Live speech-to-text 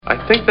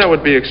I think that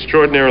would be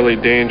extraordinarily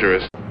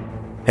dangerous.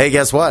 Hey,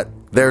 guess what?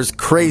 There's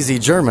crazy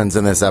Germans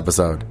in this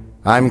episode.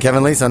 I'm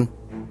Kevin Leeson.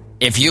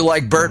 If you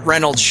like Burt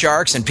Reynolds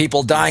sharks and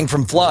people dying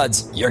from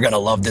floods, you're going to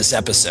love this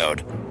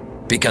episode.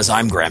 Because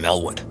I'm Graham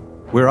Elwood.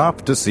 We're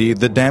off to see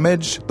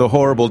the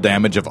horrible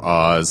damage of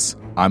Oz.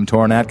 I'm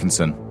Torrin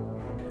Atkinson.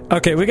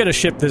 Okay, we got to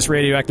ship this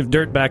radioactive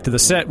dirt back to the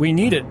set. We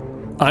need it.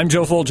 I'm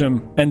Joe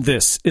Foljam, and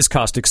this is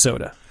Caustic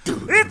Soda.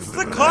 It's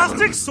the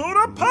Caustic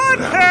Soda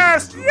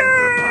Podcast!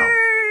 Yay!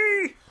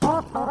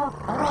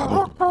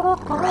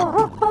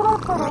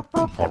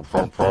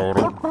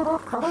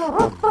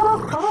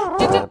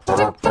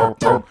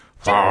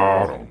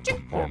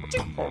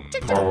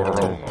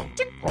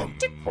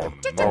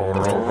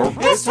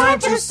 It's time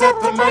to set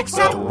the mics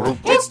up.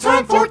 It's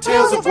time for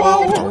Tales of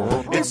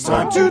Woe. It's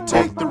time to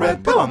take the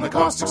red pill on the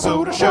Caustic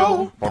Soda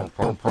Show.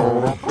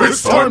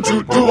 It's time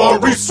to do our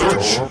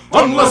research,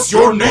 unless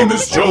your name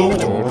is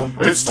Joe.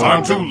 It's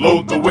time to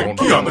load the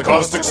wiki on the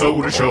Caustic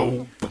Soda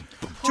Show.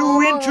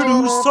 To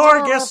introduce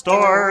our guest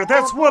star,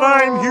 that's what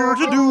I'm here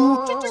to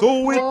do.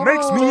 So it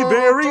makes me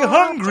very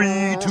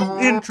hungry to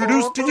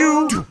introduce to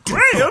you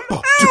Graham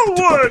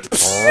Elwood!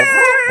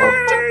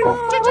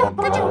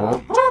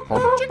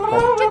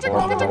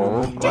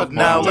 But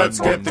now let's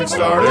get things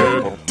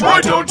started.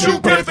 Why don't you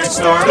get things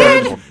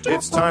started?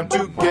 It's time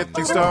to get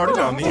things started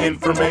on the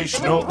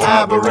informational,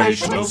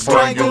 aberrational,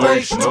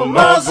 strangulational,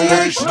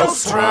 nauseational.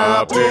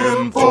 Strap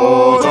in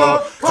for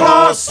the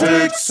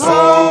Caustic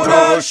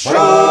Soda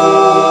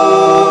Show.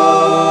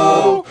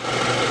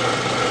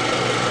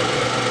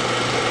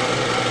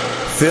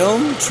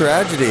 Film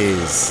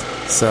tragedies.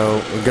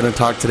 So we're going to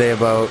talk today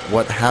about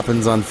what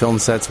happens on film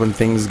sets when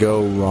things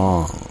go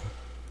wrong.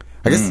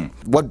 I guess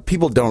what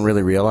people don't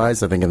really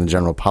realize, I think in the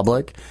general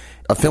public,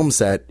 a film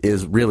set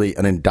is really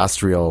an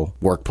industrial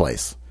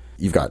workplace.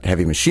 You've got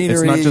heavy machinery.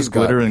 It's not just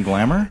glitter and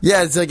glamour?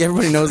 Yeah, it's like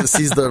everybody knows it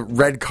sees the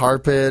red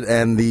carpet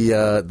and the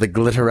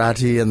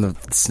glitterati and the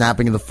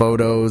snapping of the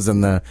photos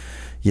and the,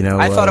 you know.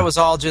 I thought it was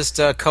all just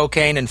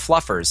cocaine and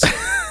fluffers.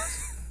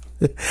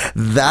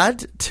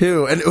 That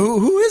too. And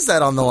who is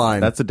that on the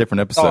line? That's a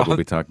different episode we'll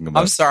be talking about.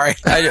 I'm sorry.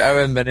 I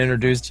haven't been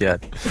introduced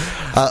yet.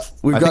 I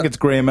think it's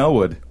Graham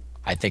Elwood.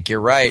 I think you're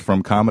right.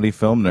 From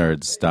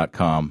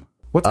comedyfilmnerds.com.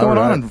 What's going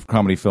on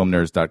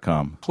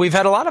comedyfilmnerds.com? We've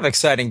had a lot of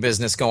exciting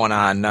business going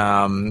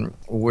on.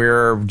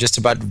 We're just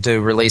about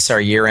to release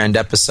our year-end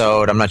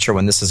episode. I'm not sure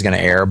when this is going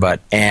to air,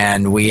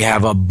 and we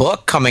have a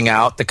book coming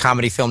out, The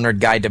Comedy Film Nerd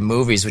Guide to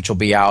Movies, which will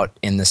be out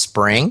in the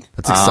spring.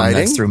 That's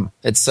exciting.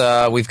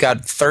 We've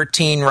got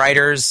 13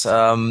 writers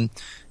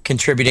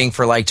contributing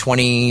for like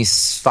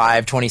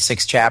 25,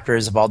 26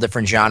 chapters of all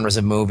different genres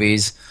of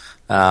movies.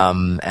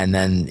 And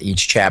then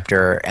each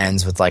chapter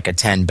ends with like a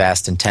 10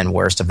 best and 10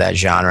 worst of that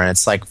genre. And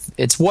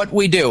it's what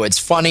we do. It's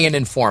funny and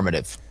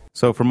informative.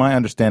 So from my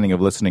understanding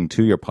of listening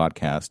to your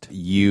podcast,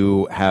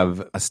 you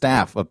have a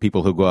staff of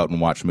people who go out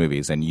and watch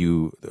movies. And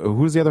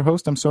who's the other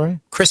host? I'm sorry?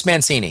 Chris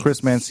Mancini.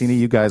 Chris Mancini,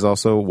 you guys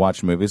also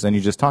watch movies and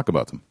you just talk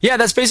about them. Yeah,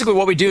 that's basically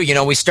what we do. You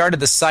know, we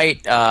started the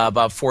site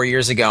about 4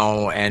 years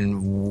ago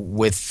and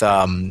with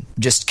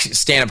just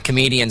stand-up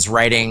comedians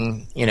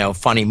writing,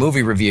 funny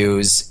movie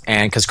reviews.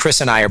 And because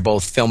Chris and I are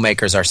both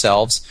filmmakers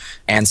ourselves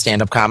and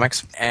stand-up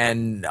comics.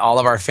 And all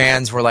of our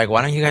fans were like,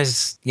 why don't you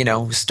guys,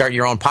 start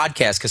your own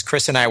podcast? Because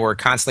Chris and I were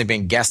constantly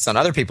being guests on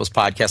other people's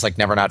podcasts like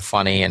Never Not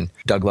Funny and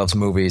Doug Loves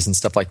Movies and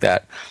stuff like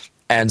that.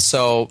 And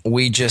so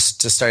we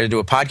just decided to do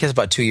a podcast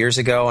about 2 years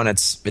ago, and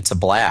it's a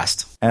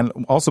blast. And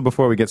also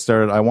before we get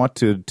started, I want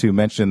to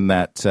mention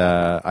that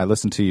I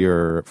listened to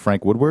your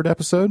Frank Woodward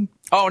episode.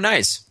 Oh,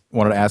 nice.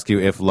 Wanted to ask you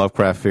if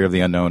Lovecraft Fear of the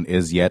Unknown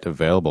is yet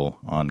available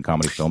on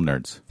Comedy Film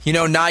Nerds.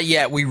 Not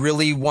yet. We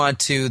really want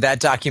to. That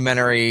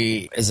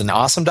documentary is an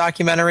awesome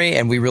documentary,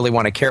 and we really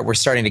want to we're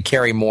starting to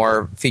carry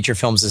more feature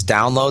films as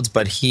downloads,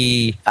 but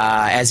he,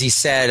 as he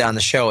said on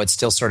the show, it's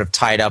still sort of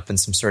tied up in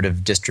some sort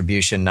of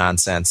distribution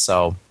nonsense.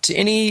 So to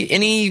any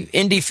indie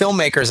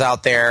filmmakers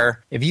out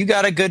there, if you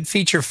got a good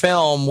feature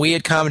film, we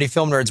at Comedy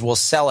Film Nerds will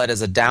sell it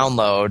as a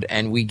download,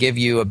 and we give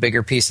you a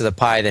bigger piece of the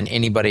pie than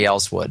anybody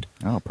else would.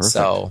 Oh, perfect.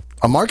 So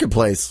a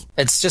marketplace.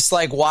 It's just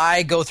like,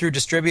 why go through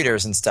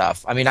distributors and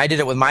stuff? I mean, I did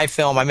it with my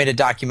film. I made a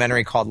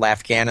documentary called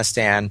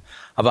Afghanistan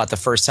about the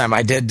first time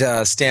I did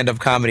stand-up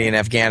comedy in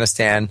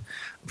Afghanistan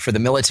for the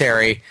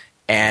military.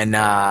 And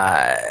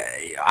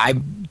I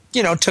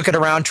took it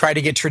around, tried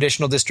to get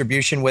traditional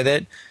distribution with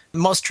it.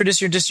 Most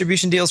traditional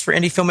distribution deals for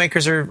indie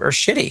filmmakers are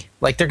shitty.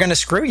 Like, they're going to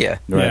screw you.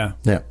 Right.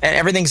 Yeah. And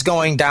everything's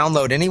going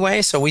download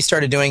anyway, so we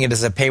started doing it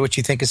as a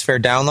pay-what-you-think-is-fair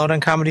download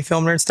on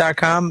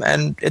comedyfilmnerds.com,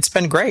 and it's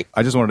been great.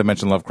 I just wanted to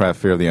mention Lovecraft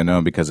Fear of the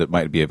Unknown because it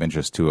might be of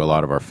interest to a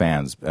lot of our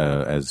fans,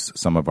 as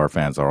some of our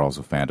fans are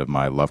also fans of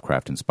my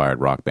Lovecraft-inspired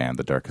rock band,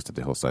 The Darkest of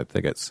the Hillside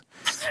Thickets.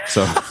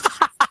 So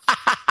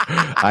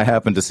I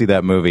happened to see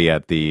that movie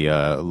at the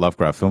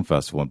Lovecraft Film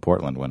Festival in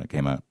Portland when it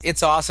came out.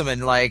 It's awesome,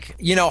 and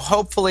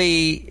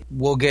hopefully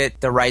we'll get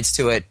the rights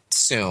to it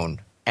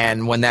soon.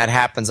 And when that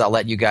happens, I'll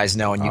let you guys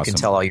know, and you can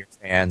tell all your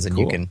fans, and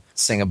you can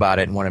sing about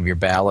it in one of your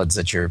ballads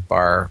at your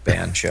bar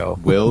band show.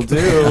 Will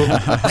do.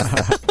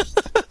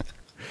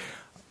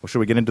 Well, should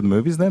we get into the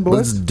movies then, boys?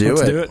 Let's do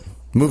it.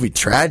 Movie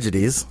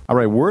tragedies. All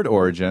right, word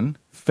origin.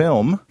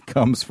 Film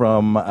comes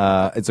from,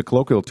 it's a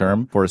colloquial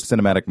term for a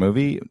cinematic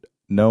movie,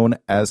 known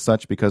as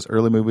such because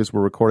early movies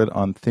were recorded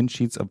on thin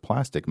sheets of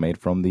plastic made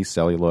from the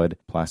Celluloid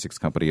Plastics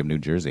Company of New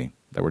Jersey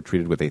that were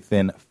treated with a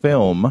thin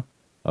film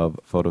of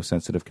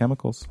photosensitive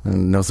chemicals.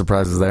 And no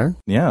surprises there.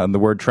 Yeah, and the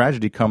word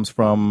tragedy comes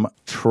from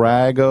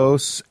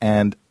Tragos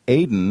and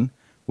Aiden,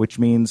 which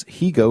means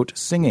he-goat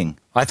singing.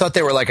 I thought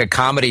they were like a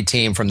comedy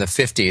team from the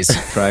 50s.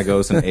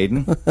 Tragos and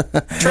Aiden?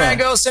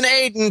 Tragos and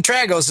Aiden.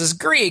 Tragos is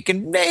Greek,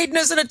 and Aiden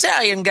is an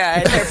Italian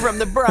guy. They're from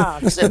the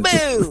Bronx.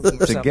 Boom!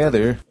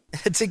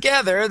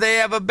 Together, they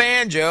have a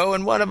banjo,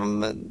 and one of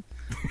them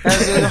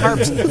has a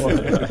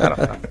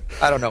harpsichord.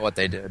 I don't know what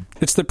they did.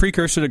 It's the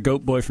precursor to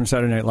Goat Boy from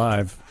Saturday Night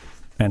Live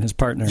and his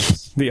partner,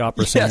 the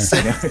opera singer.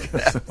 Yes,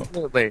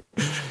 absolutely.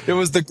 It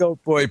was the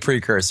Goat Boy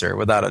precursor,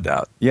 without a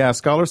doubt. Yeah,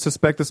 scholars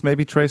suspect this may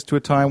be traced to a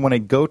time when a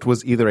goat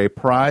was either a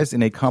prize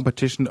in a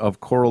competition of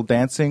choral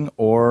dancing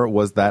or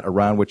was that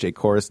around which a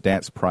chorus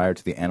danced prior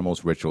to the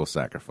animal's ritual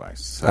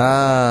sacrifice. So,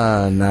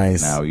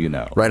 Nice. now you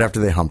know. Right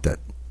after they humped it.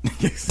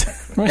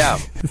 Yeah.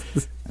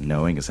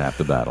 Knowing is half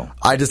the battle.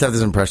 I just have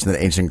this impression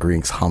that ancient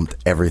Greeks humped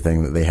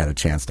everything that they had a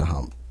chance to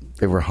hump.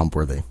 They were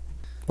hump-worthy.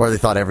 Or they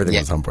thought everything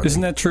was hump-worthy.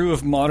 Isn't that true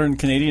of modern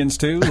Canadians,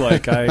 too?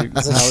 Like, how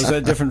is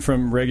that different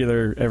from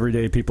regular,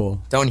 everyday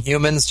people? Don't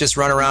humans just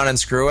run around and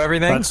screw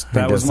everything?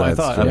 That was my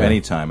thought. Of any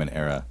time and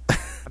era.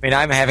 I mean,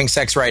 I'm having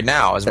sex right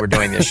now as we're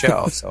doing this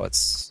show, so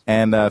it's...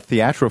 And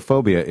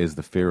theatrophobia is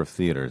the fear of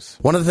theaters.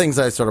 One of the things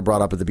I sort of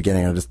brought up at the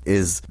beginning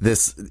is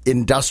this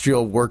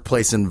industrial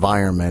workplace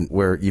environment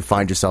where you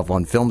find yourself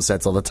on film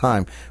sets all the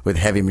time with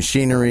heavy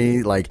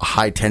machinery, like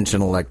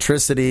high-tension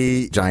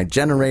electricity, giant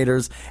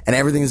generators, and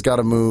everything's got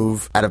to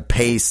move at a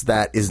pace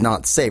that is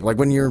not safe. Like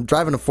when you're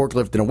driving a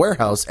forklift in a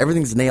warehouse,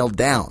 everything's nailed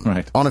down.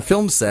 Right. On a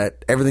film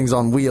set, everything's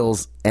on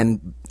wheels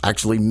and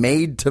actually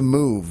made to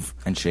move.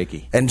 And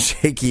shaky.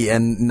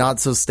 And not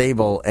so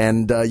stable.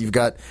 And you've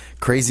got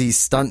crazy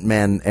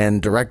stuntmen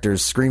and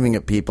directors screaming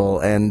at people.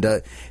 And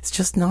it's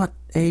just not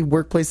a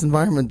workplace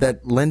environment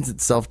that lends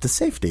itself to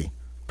safety,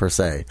 per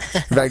se.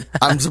 In fact,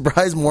 I'm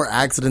surprised more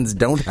accidents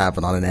don't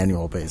happen on an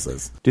annual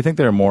basis. Do you think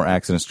there are more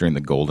accidents during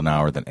the golden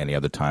hour than any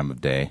other time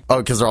of day? Oh,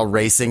 because they're all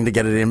racing to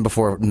get it in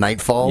before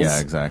night falls? Yeah,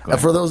 exactly.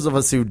 For those of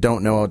us who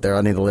don't know out there,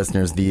 any of the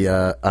listeners,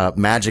 the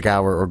magic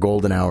hour or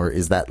golden hour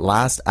is that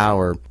last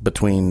hour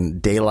between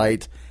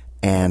daylight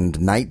and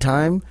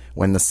nighttime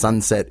when the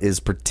sunset is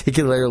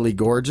particularly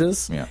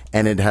gorgeous. Yeah.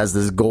 And it has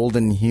this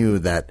golden hue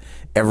that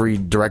every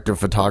director of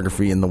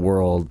photography in the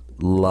world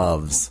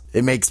loves.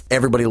 It makes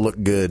everybody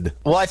look good.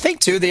 Well, I think,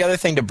 too, the other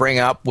thing to bring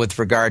up with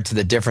regard to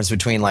the difference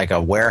between like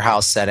a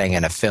warehouse setting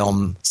and a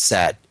film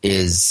set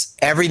is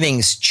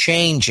everything's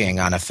changing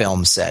on a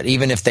film set,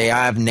 even if they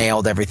have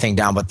nailed everything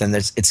down. But then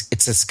it's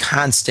this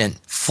constant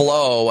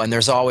flow, and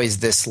there's always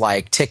this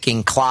like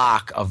ticking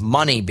clock of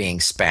money being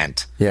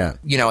spent. Yeah.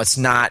 You know, it's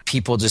not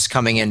people just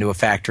coming into a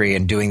factory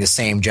and doing the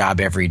same job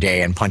every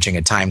day and punching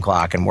a time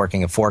clock and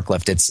working a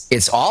forklift.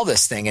 It's all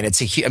this thing,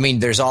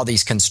 and there's all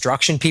these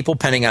construction people,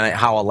 depending on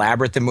how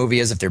elaborate the movie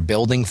is, if they're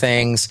building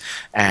things,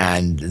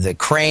 and the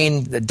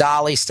crane, the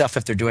dolly stuff,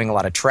 if they're doing a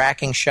lot of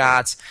tracking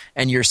shots,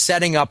 and you're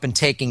setting up and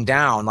taking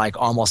down like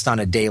almost on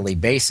a daily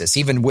basis,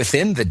 even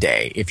within the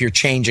day, if you're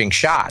changing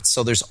shots.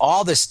 So there's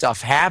all this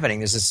stuff happening.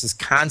 There's this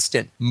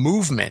constant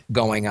movement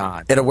going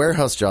on. At a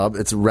warehouse job,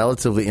 it's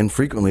relatively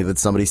infrequently that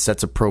somebody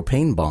sets a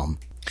propane bomb.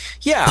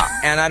 Yeah,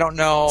 and I don't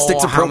know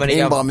Sticks a how many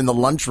propane bomb in the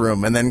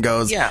lunchroom and then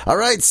goes, all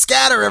right,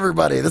 scatter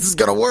everybody. This is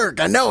going to work.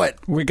 I know it.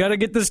 We got to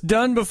get this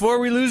done before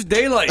we lose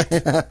daylight.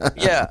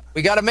 Yeah,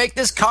 we got to make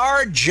this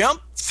car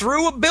jump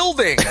through a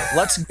building.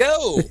 Let's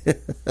go.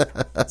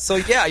 So,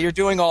 yeah, you're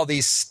doing all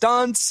these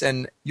stunts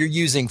and you're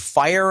using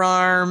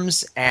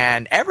firearms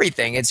and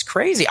everything. It's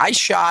crazy. I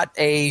shot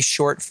a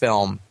short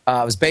film.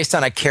 It was based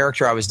on a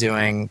character I was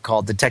doing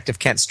called Detective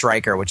Kent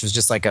Stryker, which was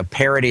just like a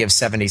parody of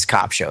 70s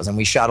cop shows. And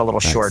we shot a little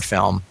short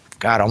film.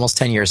 God, almost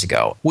 10 years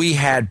ago. We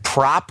had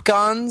prop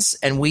guns,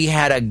 and we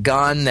had a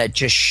gun that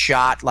just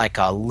shot like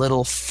a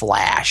little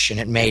flash, and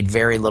it made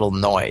very little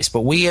noise.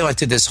 But we went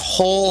through this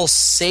whole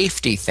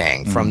safety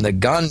thing from the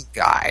gun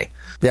guy.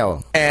 Yeah.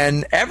 Well.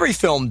 And every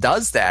film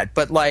does that,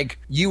 but like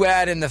you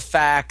add in the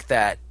fact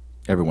that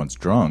Everyone's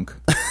drunk.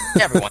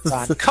 Everyone's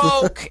on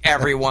coke.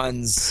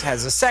 Everyone's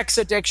has a sex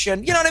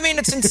addiction. You know what I mean?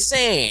 It's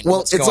insane.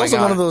 Well, it's also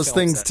one of those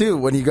things, set. too,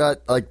 when you got,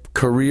 like,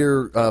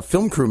 career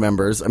film crew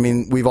members. I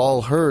mean, we've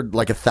all heard,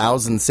 like,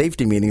 1,000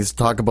 safety meetings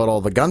talk about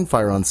all the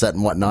gunfire on set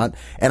and whatnot,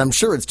 and I'm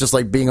sure it's just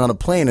like being on a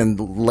plane and,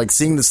 like,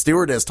 seeing the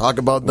stewardess talk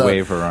about the...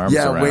 Wave her arms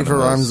around. Yeah, wave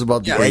her arms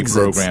about the exits.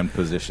 Pre-programmed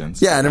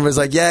positions. Yeah, and everyone's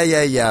like,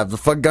 yeah. The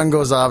fuck gun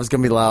goes off, it's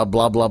going to be loud,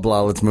 blah, blah,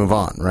 blah, let's move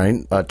on,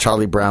 right?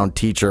 Charlie Brown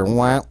teacher,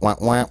 wah, wah,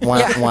 wah,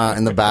 wah, wah,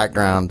 in the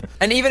background.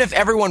 And even if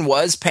everyone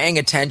was paying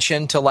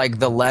attention to, like,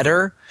 the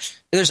letter,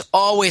 there's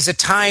always a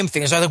time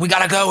thing. It's like, we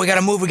gotta go, we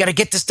gotta move, we gotta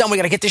get this done, we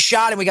gotta get this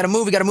shot, and we gotta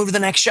move to the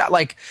next shot.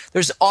 Like,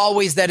 there's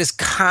always that is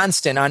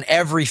constant on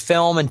every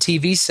film and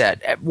TV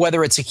set,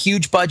 whether it's a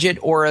huge budget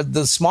or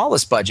the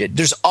smallest budget.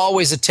 There's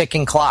always a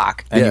ticking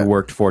clock. And you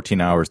worked 14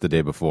 hours the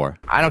day before.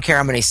 I don't care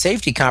how many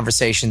safety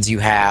conversations you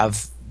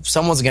have.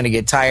 Someone's going to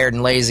get tired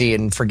and lazy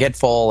and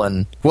forgetful.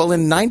 And well,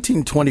 in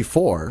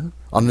 1924,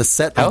 on the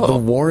set of The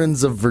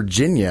Warrens of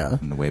Virginia,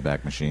 In the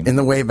Wayback Machine.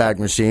 November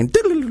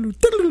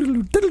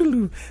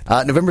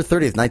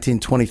 30th,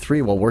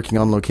 1923, while working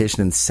on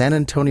location in San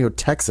Antonio,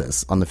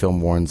 Texas, on the film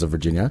Warrens of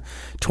Virginia,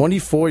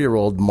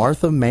 24-year-old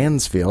Martha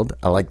Mansfield,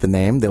 I like the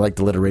name, they liked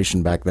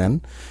alliteration back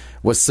then,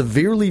 was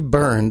severely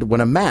burned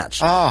when a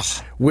match,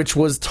 which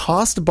was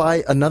tossed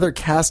by another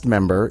cast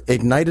member,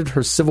 ignited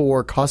her Civil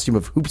War costume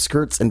of hoop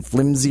skirts and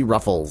flimsy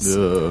ruffles.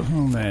 Oh,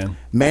 man.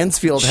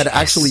 Mansfield had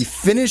actually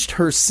finished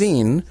her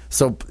scene,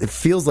 so it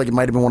feels like it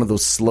might have been one of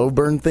those slow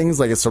burn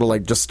things, like it sort of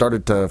like just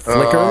started to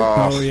flicker.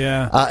 Oh,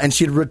 yeah. And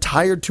she had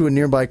retired to a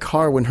nearby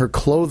car when her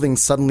clothing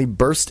suddenly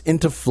burst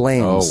into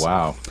flames. Oh,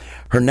 wow.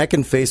 Her neck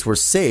and face were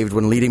saved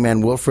when leading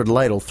man Wilfred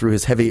Lytle threw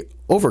his heavy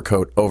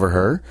overcoat over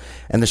her,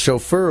 and the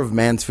chauffeur of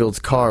Mansfield's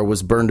car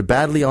was burned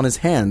badly on his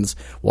hands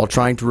while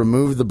trying to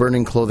remove the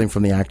burning clothing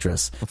from the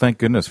actress. Well, thank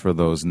goodness for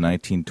those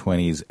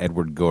 1920s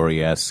Edward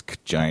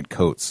Gorey-esque giant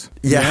coats.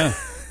 Yeah.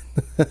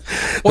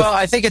 Well,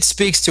 I think it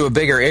speaks to a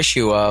bigger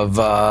issue of,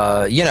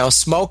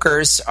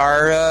 smokers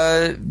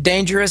are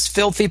dangerous,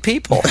 filthy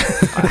people.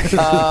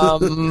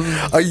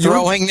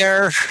 Throwing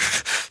their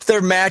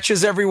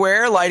matches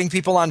everywhere, lighting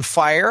people on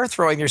fire,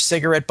 throwing their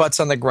cigarette butts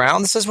on the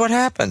ground. This is what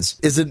happens.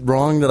 Is it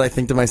wrong that I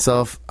think to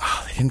myself,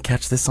 they didn't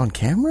catch this on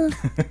camera?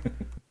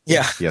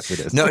 Yeah. Yes, it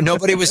is. No,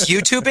 nobody was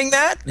YouTubing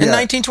that in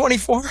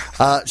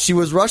 1924? She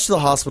was rushed to the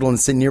hospital in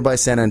nearby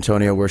San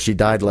Antonio, where she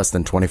died less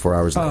than 24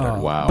 hours later.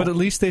 Wow. But at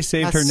least they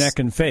saved her neck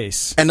and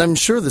face. And I'm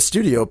sure the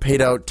studio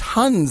paid out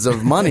tons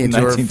of money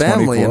to her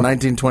family in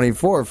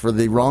 1924 for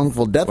the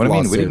wrongful death What do you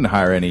mean? lawsuit. We didn't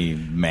hire any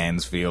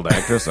Mansfield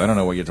actress. I don't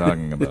know what you're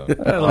talking about.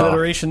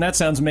 Alliteration, that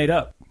sounds made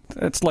up.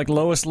 That's like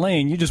Lois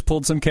Lane. You just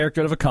pulled some character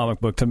out of a comic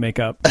book to make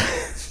up.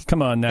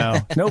 Come on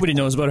now. Nobody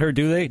knows about her,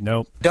 do they?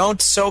 Nope. Don't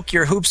soak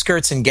your hoop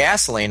skirts in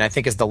gasoline, I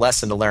think, is the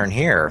lesson to learn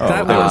here.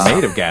 Oh, they were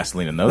made of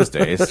gasoline in those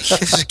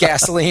days.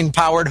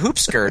 Gasoline-powered hoop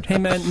skirt. Hey,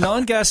 man,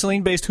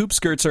 non-gasoline-based hoop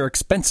skirts are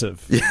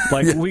expensive.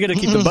 Like, we got to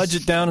keep the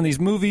budget down in these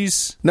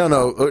movies. No,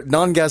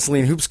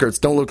 non-gasoline hoop skirts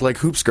don't look like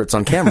hoop skirts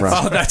on camera.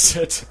 Oh, that's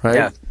it. Right?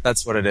 Yeah,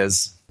 that's what it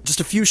is.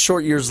 Just a few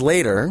short years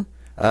later,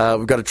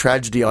 we've got a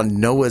tragedy on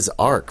Noah's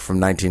Ark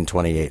from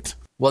 1928.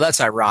 Well,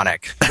 that's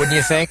ironic, wouldn't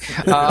you think?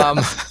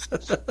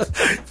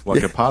 What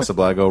could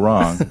possibly go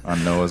wrong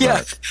on Noah's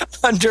Ark?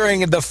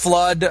 During the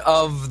flood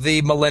of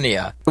the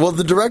millennia. Well,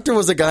 the director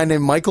was a guy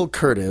named Michael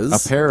Curtiz. A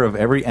pair of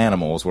every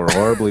animals were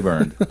horribly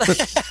burned.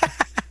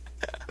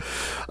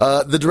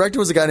 The director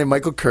was a guy named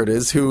Michael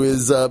Curtiz, who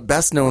is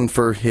best known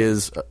for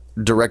his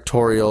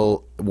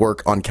directorial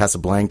work on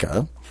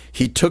Casablanca.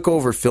 He took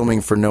over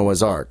filming for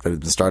Noah's Ark that had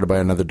been started by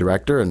another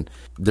director, and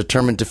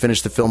determined to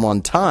finish the film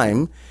on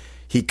time,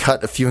 he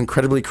cut a few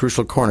incredibly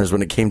crucial corners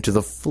when it came to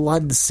the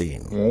flood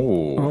scene.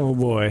 Oh,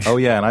 boy. Oh,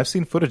 yeah, and I've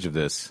seen footage of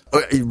this.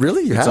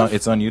 Really? You have?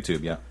 It's on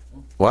YouTube, yeah.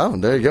 Wow,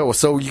 there you go.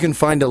 So you can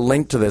find a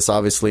link to this,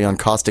 obviously, on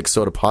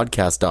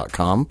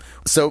causticsodapodcast.com.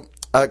 So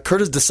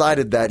Curtis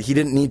decided that he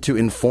didn't need to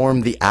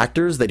inform the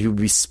actors that he would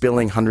be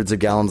spilling hundreds of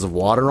gallons of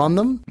water on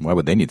them. Why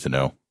would they need to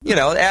know? The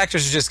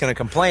actors are just going to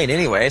complain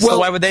anyway, so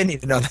why would they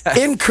need to know that?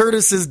 In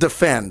Curtis's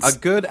defense... A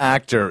good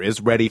actor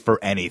is ready for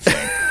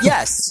anything.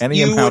 Yes.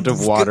 Any amount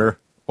of water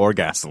or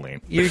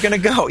gasoline. You're going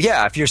to go.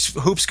 Yeah, if your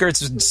hoop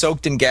skirt's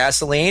soaked in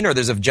gasoline or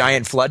there's a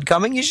giant flood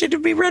coming, you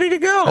should be ready to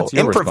go. That's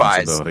your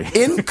Improvise.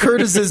 responsibility. In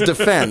Curtis's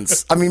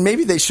defense, I mean,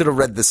 maybe they should have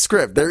read the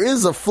script. There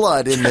is a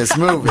flood in this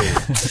movie.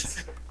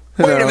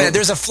 Wait a minute,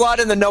 there's a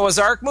flood in the Noah's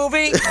Ark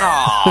movie?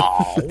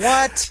 Oh,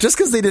 what? Just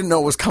because they didn't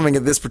know it was coming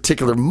at this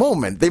particular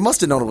moment, they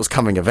must have known it was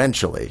coming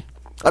eventually.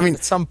 I mean,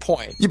 At some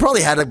point. you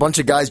probably had a bunch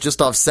of guys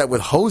just off set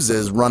with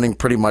hoses running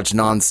pretty much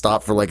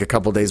nonstop for like a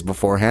couple days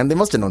beforehand. They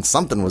must have known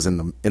something was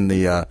in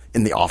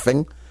the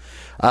offing.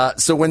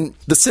 So when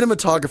the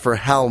cinematographer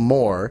Hal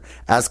Moore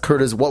asked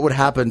Curtis what would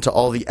happen to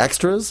all the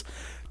extras,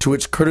 to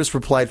which Curtis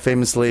replied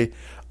famously,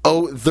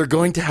 "Oh, they're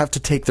going to have to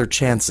take their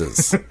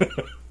chances."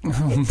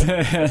 Oh,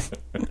 man.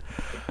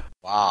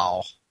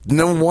 Wow.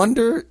 No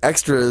wonder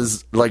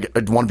extras want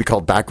to be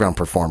called background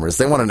performers.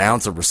 They want an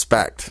ounce of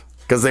respect.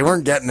 Because they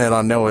weren't getting it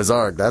on Noah's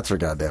Ark, that's for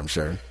goddamn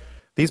sure.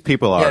 These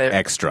people are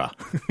extra.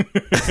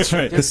 That's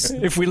right.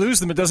 If we lose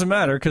them, it doesn't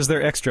matter because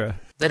they're extra.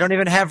 They don't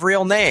even have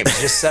real names.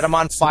 Just set them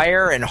on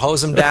fire and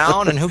hose them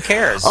down, and who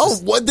cares? Oh,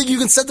 you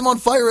can set them on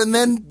fire and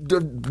then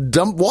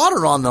dump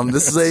water on them.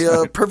 This is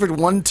a perfect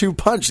 1-2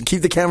 punch and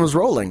keep the cameras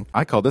rolling.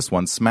 I call this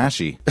one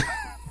Smashy.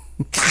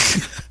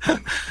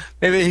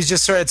 Maybe he's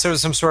just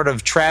some sort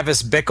of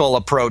Travis Bickle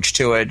approach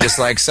to it, just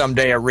like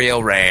someday a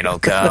real rain will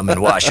come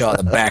and wash all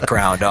the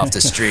background off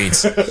the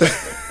streets.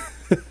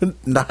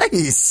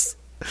 Nice.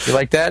 You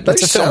like that?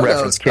 That's a film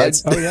reference,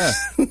 kids. Oh, yeah.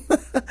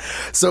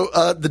 So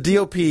the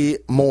DOP,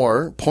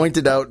 Moore,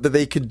 pointed out that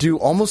they could do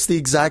almost the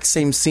exact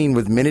same scene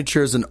with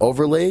miniatures and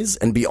overlays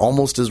and be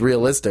almost as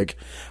realistic,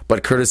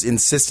 but Curtis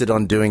insisted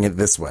on doing it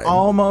this way.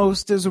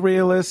 Almost as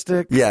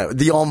realistic. Yeah,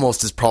 the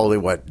almost is probably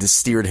what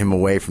steered him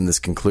away from this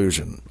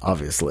conclusion,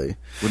 obviously.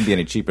 Wouldn't be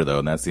any cheaper, though,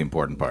 and that's the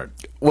important part.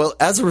 Well,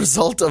 as a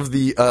result of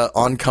the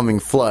oncoming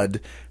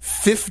flood,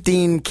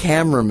 15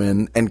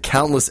 cameramen and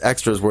countless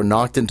extras were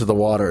knocked into the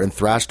water and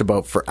thrashed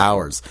about for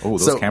hours. Oh,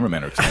 those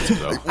cameramen are expensive,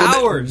 though.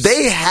 Hours.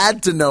 They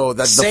had to know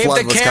that the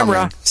flood was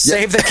coming.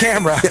 Save the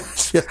camera.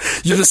 Yeah.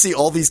 You just see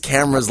all these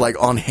cameras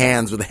like on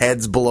hands with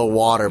heads below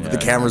water, but the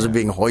cameras are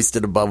being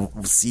hoisted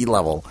above sea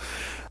level.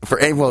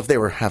 If they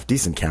were half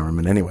decent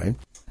cameramen anyway.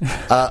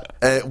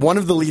 One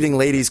of the leading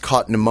ladies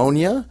caught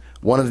pneumonia.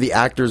 One of the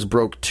actors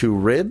broke 2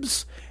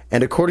 ribs.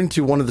 And according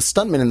to one of the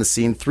stuntmen in the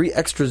scene, 3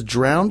 extras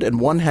drowned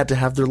and one had to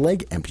have their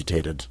leg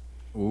amputated.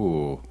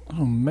 Ooh.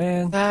 Oh,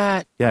 man.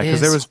 That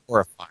because there was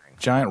horrifying.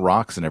 Giant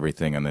rocks and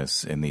everything in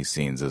these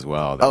scenes as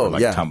well. That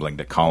were tumbling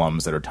to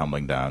columns that are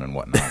tumbling down and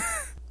whatnot.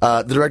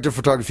 The director of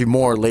photography,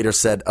 Moore, later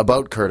said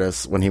about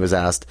Curtis when he was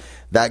asked,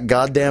 "That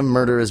goddamn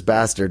murderous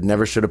bastard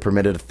never should have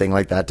permitted a thing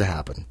like that to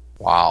happen."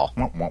 Wow.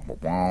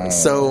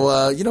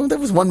 So, that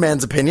was one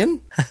man's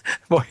opinion.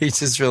 Boy, he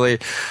just really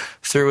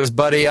threw his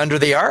buddy under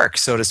the ark,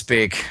 so to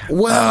speak.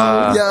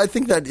 Well, I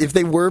think that if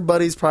they were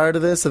buddies prior to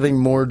this, I think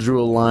Moore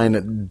drew a line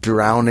at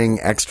drowning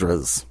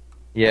extras.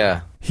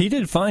 Yeah. He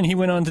did fine. He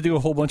went on to do a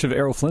whole bunch of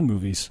Errol Flynn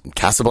movies.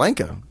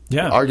 Casablanca.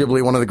 Yeah.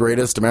 Arguably one of the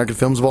greatest American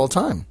films of all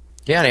time.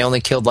 Yeah, and he only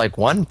killed like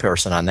one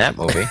person on that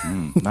movie.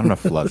 Not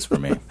enough floods for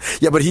me.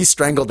 Yeah, but he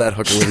strangled that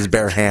hooker with his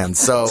bare hands.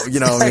 So,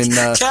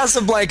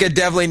 Casablanca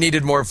definitely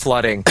needed more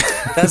flooding.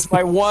 That's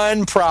my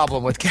one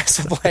problem with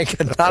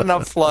Casablanca. Not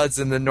enough floods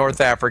in the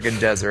North African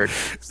desert.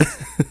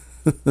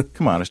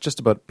 Come on, it's just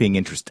about being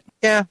interesting.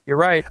 Yeah, you're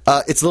right.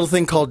 It's a little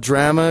thing called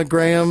drama,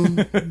 Graham.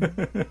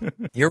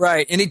 You're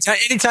right.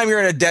 Anytime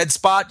you're in a dead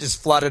spot,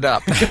 just flood it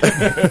up.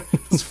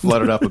 Just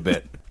flood it up a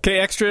bit. Okay,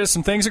 extras,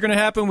 some things are going to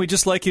happen. We'd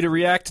just like you to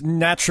react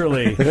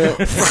naturally. All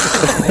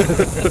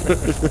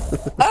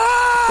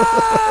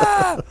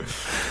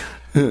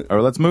right,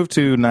 let's move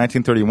to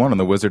 1931 on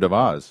The Wizard of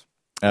Oz.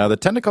 The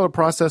Technicolor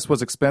process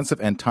was expensive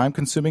and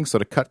time-consuming, so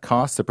to cut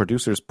costs, the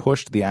producers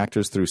pushed the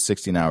actors through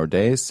 16-hour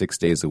days, 6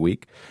 days a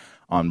week,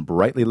 on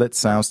brightly lit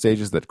sound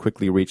stages that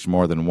quickly reached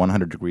more than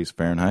 100 degrees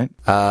Fahrenheit.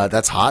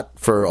 That's hot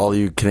for all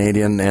you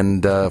Canadian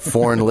and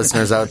foreign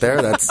listeners out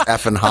there. That's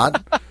effing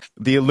hot.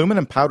 The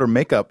aluminum powder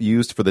makeup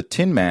used for the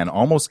Tin Man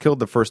almost killed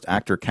the first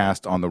actor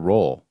cast on the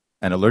role.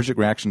 An allergic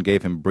reaction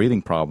gave him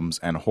breathing problems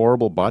and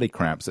horrible body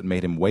cramps that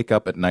made him wake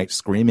up at night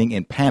screaming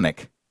in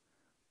panic.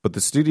 But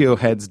the studio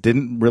heads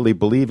didn't really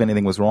believe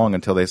anything was wrong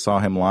until they saw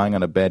him lying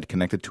on a bed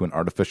connected to an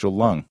artificial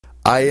lung.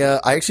 I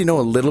actually know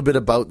a little bit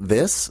about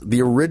this.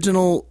 The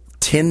original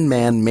Tin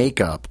Man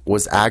makeup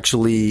was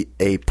actually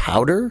a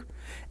powder,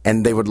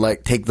 and they would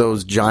take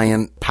those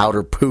giant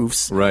powder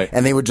poofs, right,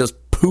 and they would just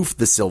poof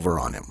the silver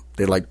on him.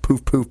 They'd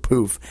poof, poof,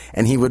 poof,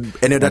 and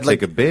it had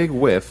take a big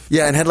whiff.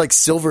 Yeah, and had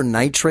silver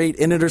nitrate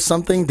in it or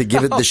something to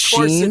give it the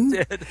sheen.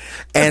 It did.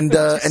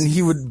 And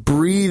he would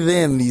breathe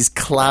in these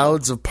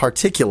clouds of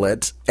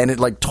particulate, and it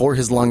tore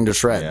his lung to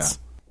shreds. Yeah.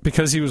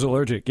 Because he was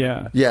allergic,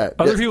 yeah. Yeah.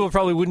 Other people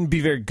probably wouldn't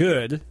be very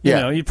good.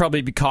 Yeah. You'd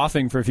probably be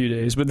coughing for a few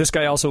days, but this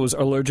guy also was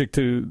allergic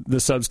to the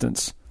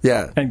substance.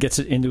 Yeah. And gets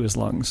it into his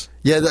lungs.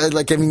 Yeah,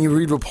 you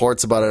read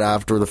reports about it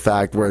after the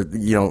fact where,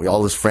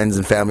 all his friends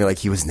and family,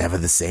 he was never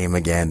the same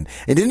again.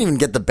 He didn't even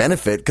get the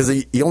benefit because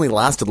he only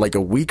lasted a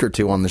week or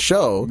two on the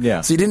show. Yeah.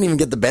 So he didn't even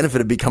get the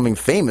benefit of becoming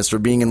famous for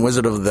being in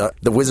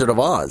the Wizard of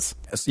Oz.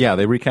 Yeah,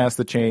 they recast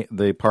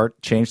the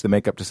part, changed the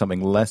makeup to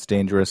something less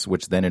dangerous,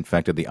 which then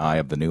infected the eye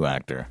of the new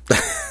actor. So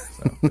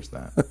there's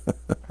that.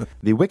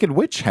 The Wicked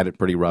Witch had it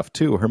pretty rough,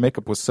 too. Her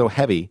makeup was so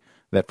heavy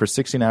that for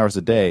 16 hours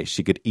a day,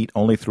 she could eat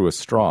only through a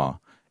straw.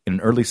 In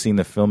an early scene,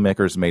 the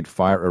filmmakers made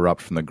fire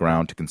erupt from the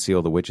ground to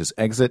conceal the witch's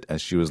exit as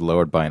she was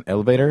lowered by an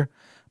elevator,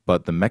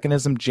 but the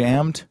mechanism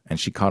jammed and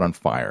she caught on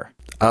fire.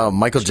 Oh,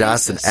 Michael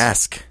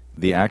Jackson-esque.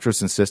 The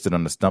actress insisted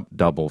on a stunt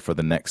double for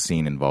the next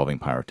scene involving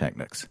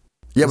pyrotechnics.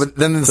 Yeah, but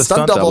then the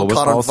stunt double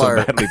caught on also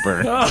fire. Badly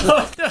burned.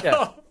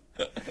 Yeah.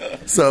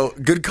 So,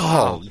 good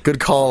call. Good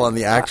call on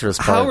the actress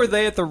part. How were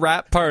they at the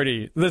rap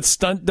party? The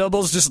stunt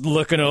doubles just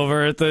looking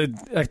over at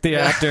the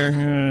actor.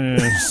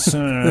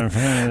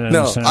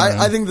 No,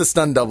 I think the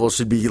stunt double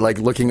should be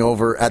looking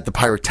over at the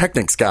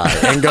pyrotechnics guy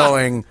and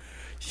going,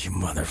 "You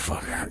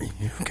motherfucker,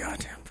 you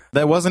goddamn."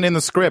 That wasn't in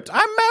the script.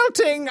 I'm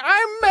melting.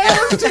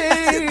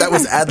 That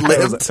was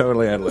ad-libbed. That was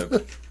totally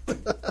ad-libbed.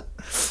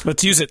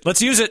 Let's use it.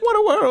 What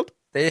a world.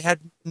 They had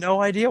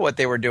no idea what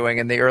they were doing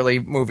in the early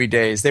movie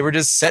days. They were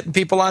just setting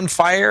people on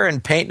fire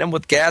and painting them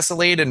with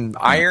gasoline and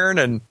iron,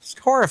 and it's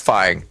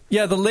horrifying.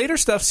 Yeah, the later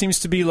stuff seems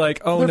to be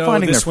like, oh They're no,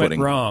 finding this their went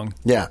footing. wrong.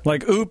 Yeah.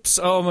 Like, oops,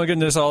 oh my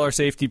goodness, all our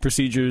safety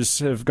procedures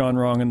have gone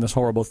wrong and this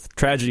horrible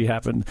tragedy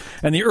happened.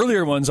 And the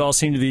earlier ones all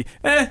seem to be,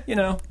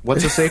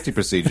 What's a safety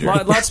procedure?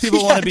 Lots of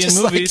people want to be in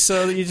just movies,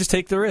 so you just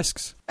take the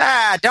risks.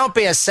 Don't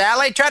be a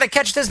Sally. Try to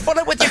catch this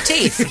bullet with your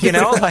teeth,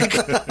 like...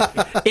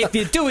 If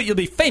you do it, you'll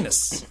be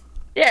famous.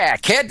 Yeah,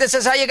 kid, this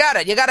is how you got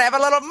it. You got to have a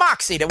little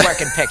moxie to work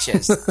in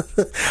pictures.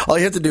 All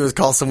you have to do is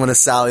call someone a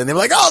Sally, and they're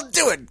like, "I'll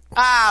do it.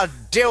 I'll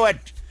do it,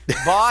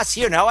 boss.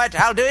 You know it.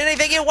 I'll do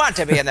anything you want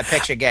to be in the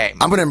picture game."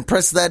 I'm going to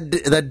impress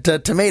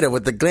that tomato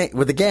with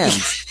the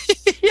gams."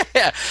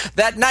 Yeah,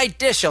 that night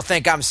dish will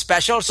think I'm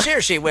special.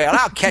 Sure she will.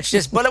 I'll catch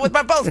this bullet with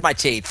both my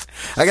teeth.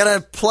 I got a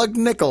plugged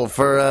nickel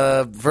for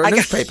a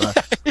newspaper.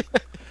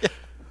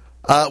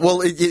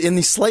 Well, in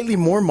the slightly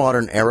more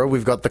modern era,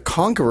 we've got The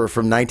Conqueror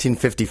from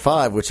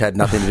 1955, which had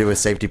nothing to do with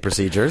safety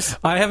procedures.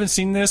 I haven't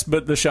seen this,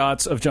 but the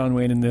shots of John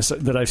Wayne in this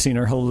that I've seen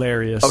are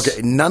hilarious.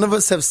 Okay, none of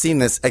us have seen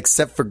this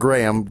except for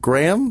Graham.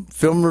 Graham,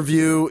 film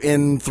review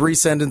in 3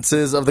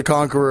 sentences of The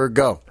Conqueror,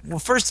 go. Well,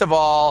 first of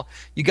all,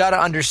 you got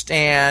to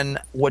understand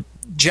what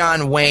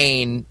John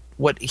Wayne,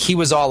 what he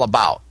was all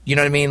about. You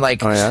know what I mean?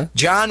 Like,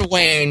 John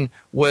Wayne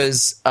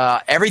was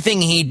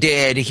everything he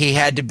did, he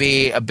had to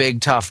be a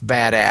big, tough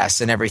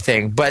badass and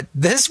everything. But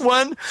this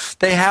one,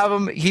 they have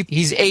him,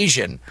 he's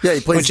Asian. Yeah,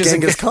 he plays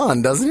Genghis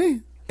Khan, doesn't he?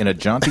 In a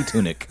jaunty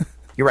tunic.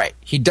 You're right.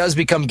 He does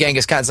become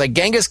Genghis Khan. It's like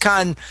Genghis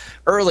Khan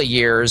early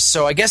years.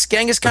 So I guess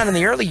Genghis Khan in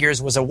the early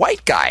years was a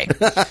white guy.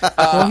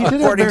 Well, he did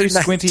have very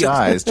squinty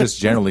eyes, just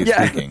generally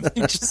speaking.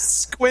 He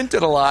just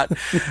squinted a lot.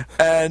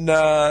 And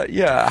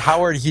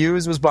Howard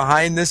Hughes was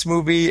behind this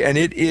movie, and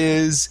it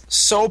is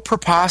so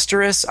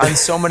preposterous on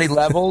so many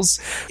levels.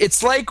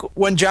 It's like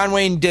when John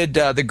Wayne did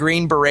the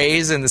Green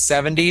Berets in the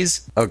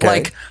 70s. Okay.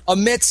 Like,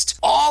 amidst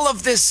all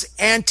of this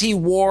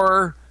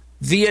anti-war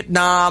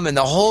Vietnam and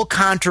the whole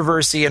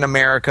controversy in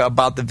America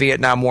about the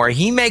Vietnam War,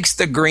 he makes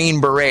the Green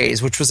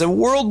Berets, which was a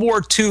World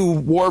War II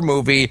war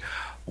movie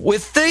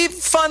with the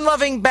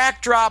fun-loving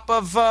backdrop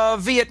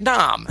of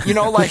Vietnam.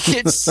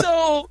 It's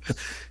so...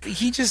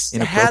 He just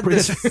had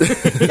this...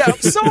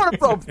 so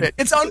inappropriate.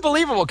 It's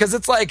unbelievable, because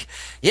it's like,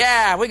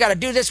 yeah, we got to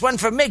do this one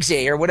for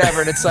Miggsy or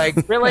whatever. And it's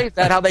like, really? Is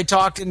that how they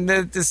talked in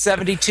the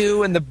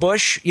 72 and the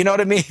Bush? You know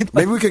what I mean?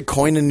 Maybe we could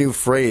coin a new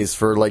phrase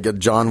for like a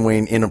John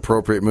Wayne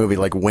inappropriate movie,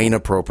 like Wayne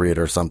appropriate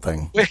or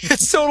something.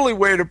 It's totally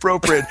Wayne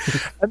appropriate.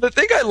 And the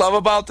thing I love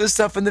about this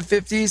stuff in the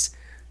 50s,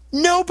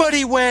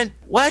 nobody went,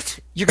 what?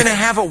 You're going to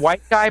have a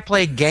white guy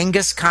play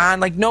Genghis Khan?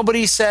 Like,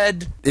 nobody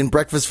said... In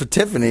Breakfast at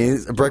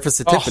Tiffany's,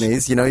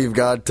 you've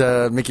got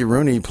Mickey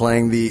Rooney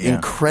playing the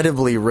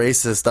incredibly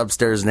racist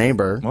upstairs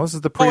neighbor. Well, this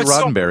is the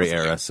pre-Roddenberry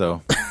era,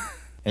 so...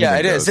 Yeah,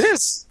 it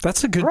is.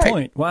 That's a good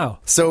point. Wow.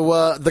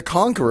 So, The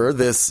Conqueror,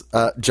 this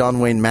John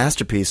Wayne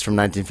masterpiece from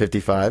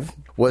 1955,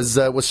 was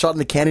shot in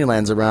the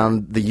Canyonlands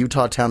around the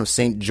Utah town of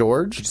St.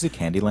 George. Did you say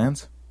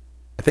Candylands?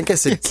 I think I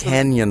said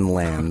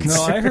Canyonlands.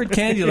 No, I heard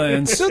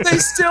Candylands. So they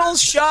still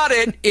shot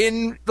it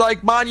in,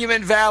 like,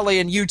 Monument Valley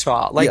in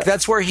Utah. Like,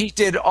 that's where he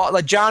did all,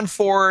 like, John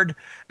Ford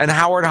and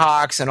Howard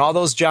Hawks and all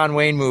those John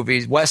Wayne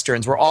movies,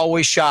 Westerns, were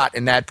always shot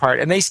in that part.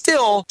 And they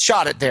still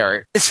shot it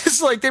there. It's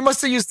just like they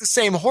must have used the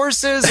same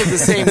horses and the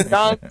same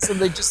guns. And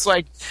they just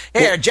like,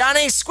 here,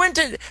 Johnny, squint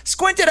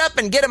it up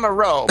and get him a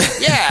robe.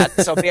 Yeah,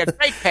 this will be a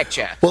great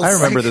picture. Well, I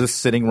remember the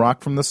sitting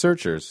rock from The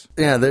Searchers.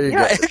 Yeah, there you go.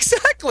 Yeah,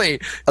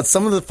 exactly.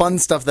 Some of the fun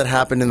stuff that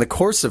happened in the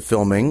course of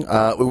filming,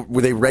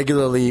 where they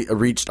regularly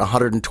reached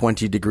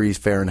 120 degrees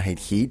Fahrenheit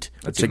heat,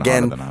 That's which even hotter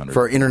again, than 100.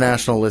 for our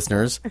international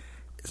listeners,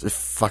 is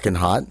fucking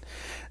hot.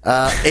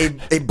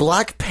 A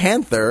Black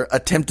Panther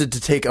attempted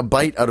to take a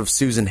bite out of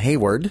Susan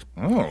Hayward.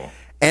 Oh.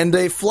 And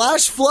a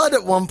flash flood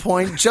at one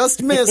point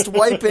just missed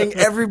wiping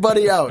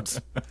everybody out.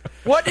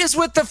 What is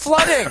with the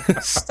flooding?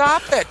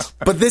 Stop it.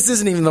 But this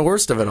isn't even the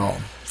worst of it all.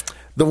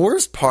 The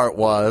worst part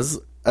was,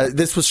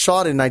 this was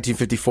shot in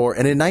 1954,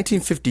 and in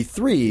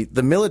 1953,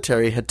 the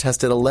military had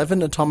tested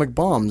 11 atomic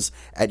bombs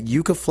at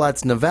Yucca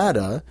Flats,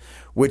 Nevada,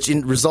 which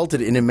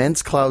resulted in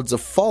immense clouds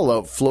of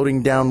fallout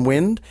floating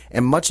downwind,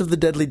 and much of the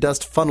deadly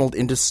dust funneled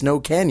into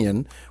Snow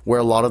Canyon, where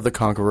a lot of The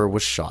Conqueror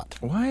was shot.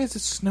 Why is it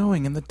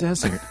snowing in the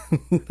desert?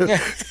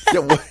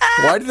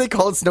 Why do they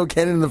call it Snow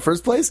Canyon in the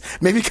first place?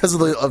 Maybe because of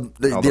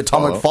the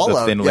atomic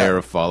fallout. The thin layer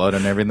of fallout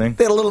and everything.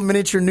 They had a little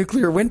miniature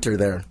nuclear winter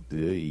there.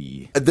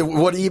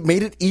 What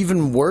made it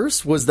even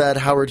worse was that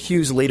Howard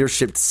Hughes later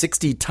shipped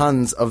 60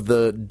 tons of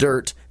the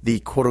dirt,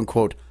 the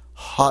quote-unquote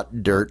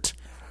hot dirt,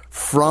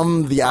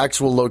 from the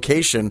actual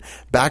location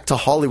back to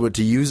Hollywood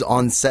to use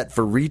on set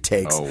for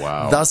retakes,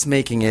 thus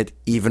making it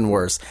even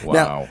worse. Wow.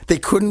 Now, they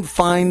couldn't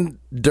find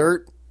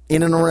dirt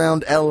in and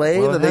around L.A.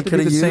 Well, that it they had to could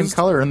be have the used? same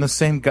color and the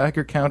same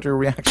Geiger counter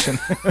reaction.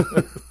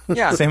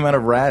 Yeah. Same amount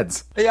of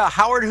rads. Yeah,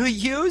 Howard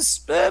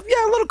Hughes, a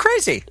little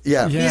crazy.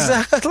 Yeah. He's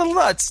a little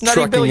nuts, nutty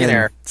Trucking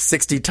billionaire. in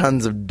 60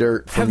 tons of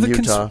dirt from Have the,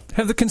 Utah.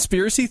 have the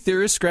conspiracy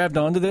theorists grabbed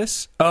onto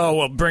this? Oh,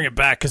 well, bring it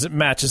back because it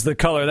matches the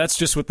color. That's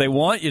just what they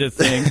want you to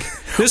think.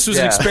 This was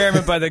an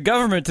experiment by the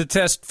government to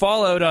test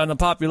fallout on the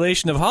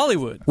population of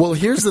Hollywood. Well,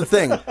 here's the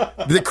thing.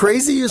 The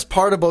craziest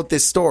part about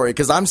this story,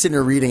 because I'm sitting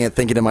here reading it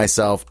thinking to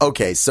myself,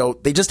 okay, so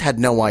they just had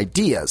no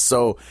idea.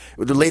 So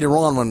later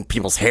on when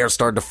people's hair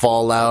started to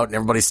fall out and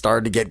everybody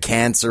started to get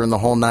cancer and the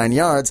whole 9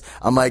 yards,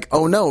 I'm like,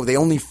 oh no, they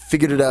only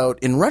figured it out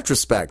in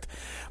retrospect.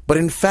 But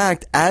in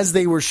fact, as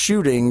they were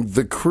shooting,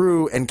 the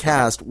crew and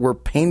cast were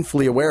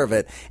painfully aware of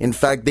it. In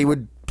fact, they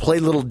would play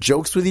little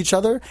jokes with each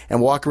other and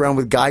walk around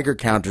with Geiger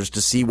counters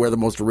to see where the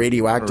most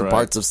radioactive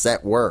parts of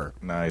set were.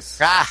 Nice.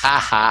 Ha ha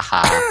ha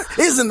ha.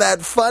 Isn't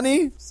that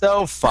funny?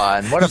 So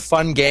fun. What a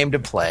fun game to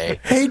play.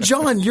 Hey,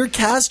 John, your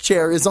cast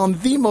chair is on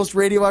the most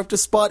radioactive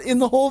spot in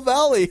the whole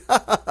valley.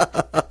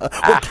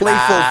 What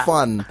playful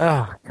fun.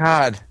 Oh,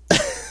 God.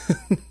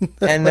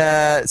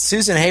 And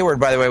Susan Hayward,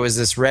 by the way, was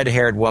this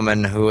red-haired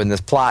woman who, in this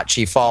plot,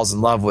 she falls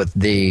in love with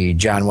the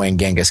John Wayne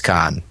Genghis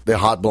Khan. The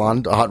hot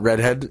blonde, a hot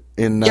redhead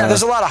in... Yeah,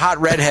 there's a lot of hot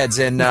redheads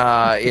in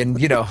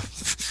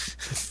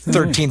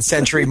 13th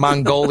century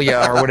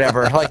Mongolia or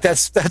whatever. Like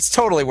that's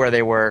totally where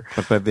they were.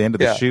 But by the end of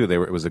the shoe,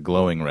 it was a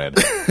glowing red.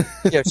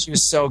 Yeah, she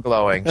was so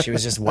glowing. She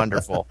was just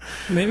wonderful.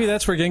 Maybe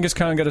that's where Genghis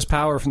Khan got his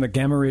power, from the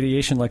gamma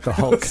radiation like the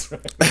Hulk.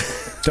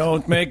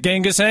 Don't make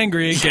Genghis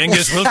angry.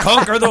 Genghis will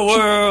conquer the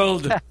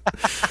world.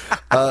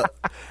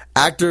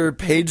 Actor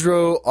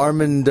Pedro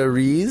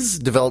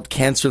Armendariz developed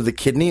cancer of the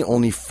kidney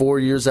only 4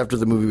 years after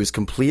the movie was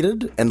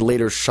completed, and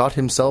later shot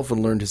himself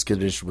and learned his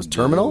condition was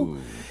terminal.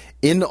 Ooh.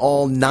 In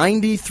all,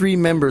 93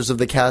 members of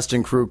the cast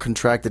and crew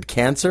contracted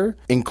cancer,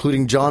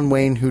 including John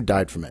Wayne, who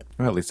died from it.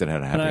 Well, at least it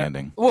had a happy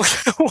ending. Wow,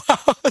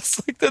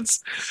 it's like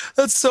that's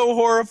so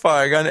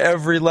horrifying on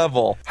every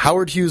level.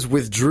 Howard Hughes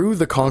withdrew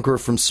The Conqueror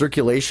from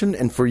circulation,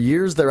 and for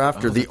years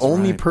thereafter, the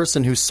only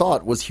person who saw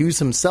it was Hughes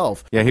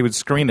himself. Yeah, he would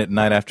screen it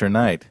night after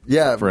night.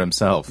 Yeah, for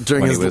himself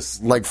during when his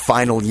he was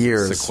final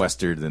years,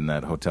 sequestered in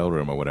that hotel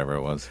room or whatever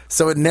it was.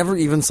 So it never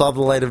even saw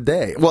the light of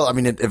day. Well, I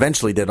mean, it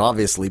eventually did,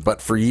 obviously,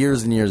 but for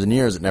years and years and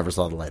years, it never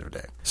saw the light of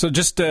day. So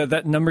just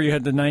that number, you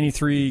had the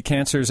 93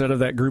 cancers out of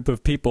that group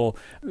of people.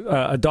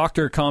 A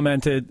doctor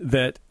commented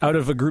that out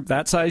of a group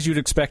that size, you'd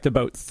expect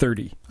about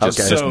 30.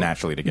 Just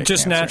naturally to get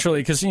just cancer.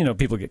 Naturally, because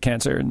people get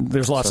cancer, and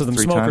there's lots of them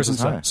smokers and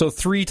stuff. So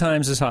 3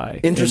 times as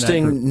high.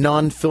 Interesting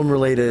non-film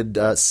related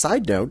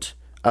side note.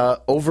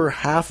 Over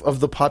half of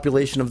the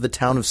population of the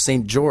town of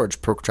St.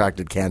 George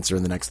contracted cancer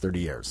in the next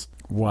 30 years.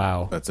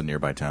 Wow. That's a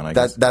nearby town, I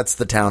guess. That's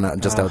the town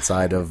just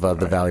outside of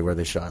the valley where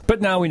they shot. But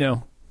now we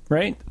know.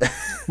 Right?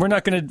 We're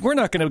not gonna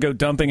go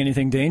dumping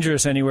anything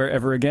dangerous anywhere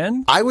ever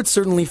again. I would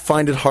certainly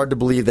find it hard to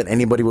believe that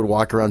anybody would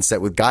walk around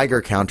set with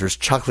Geiger counters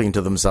chuckling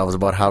to themselves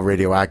about how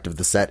radioactive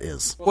the set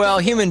is. Well,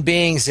 human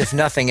beings, if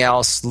nothing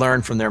else,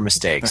 learn from their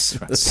mistakes.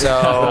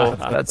 So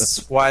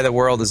that's why the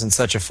world is in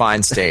such a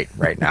fine state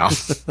right now.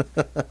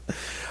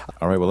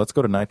 All right, well, let's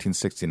go to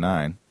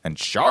 1969 and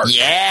Shark.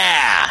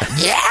 Yeah!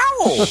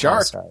 Yeah!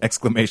 Shark!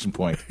 Exclamation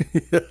point.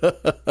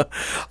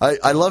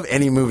 I love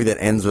any movie that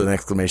ends with an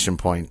exclamation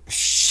point.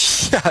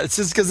 Yeah, it's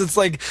just because it's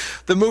like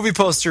the movie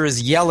poster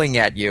is yelling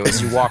at you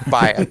as you walk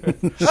by it.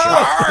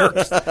 Shark!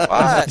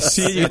 What?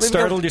 See, you get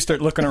startled, you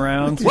start looking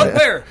around. What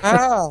there?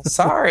 Oh,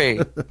 sorry.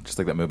 Just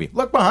like that movie.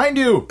 Look behind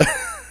you!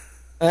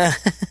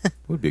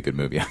 Would be a good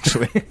movie,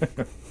 actually.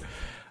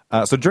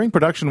 So during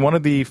production, one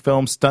of the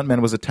film's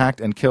stuntmen was attacked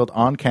and killed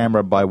on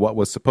camera by what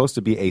was supposed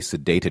to be a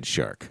sedated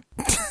shark.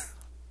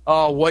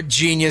 Oh, what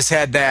genius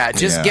had that?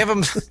 Just give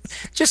him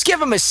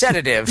a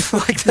sedative.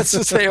 Like that's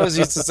what they always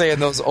used to say in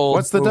those old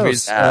What's the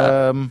movies.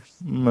 dose?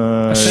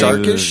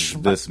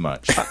 Sharkish? This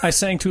much. I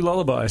sang 2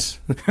 lullabies.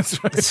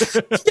 That's right.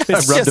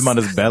 I rubbed him on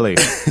his belly.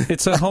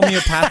 It's a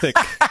homeopathic.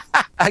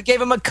 I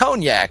gave him a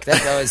cognac.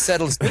 That always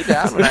settles me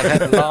down when I've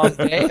had a long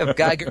day of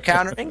Geiger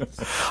countering.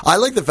 I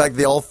like the fact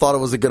they all thought it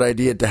was a good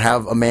idea to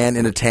have a man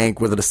in a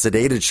tank with a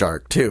sedated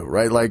shark, too,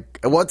 right? Like,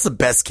 what's the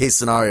best case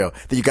scenario?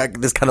 That you got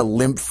this kind of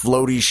limp,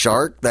 floaty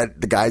shark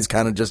that the guy's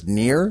kind of just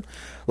near?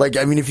 Like,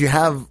 I mean, if you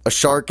have a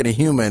shark and a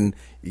human,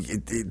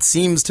 it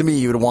seems to me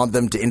you would want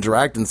them to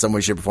interact in some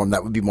way, shape, or form.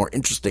 That would be more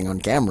interesting on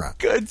camera.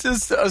 It's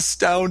just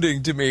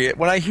astounding to me.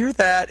 When I hear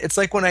that, it's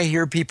like when I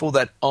hear people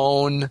that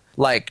own,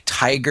 like,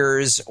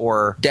 tigers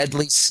or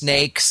deadly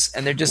snakes,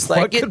 and they're just like...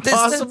 What could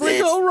possibly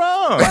go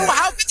wrong?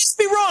 How could this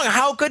be wrong?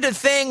 How could a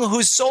thing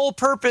whose sole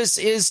purpose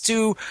is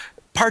to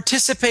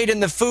participate in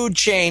the food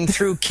chain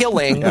through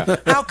killing,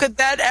 how could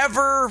that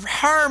ever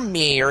harm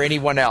me or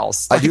anyone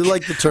else? I do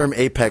like the term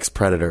apex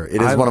predator.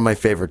 It is one of my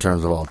favorite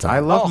terms of all time.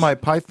 I love my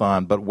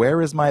python, but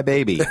where is my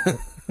baby?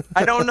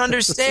 I don't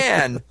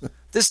understand.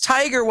 this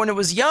tiger, when it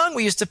was young,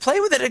 we used to play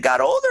with it. It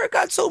got older, it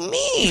got so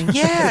mean.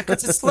 Yeah,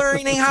 because it's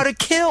learning how to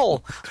kill.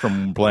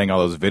 From playing all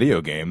those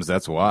video games,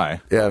 that's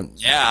why. Yeah.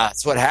 Yeah,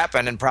 that's what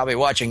happened. And probably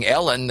watching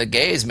Ellen, the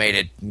gays made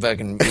it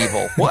fucking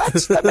evil. What?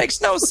 That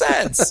makes no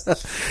sense.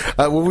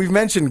 Well, we've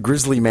mentioned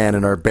Grizzly Man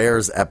in our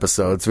Bears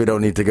episode, so we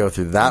don't need to go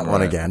through that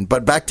one again.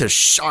 But back to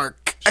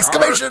Shark!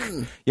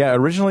 Exclamation! Yeah,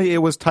 originally it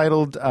was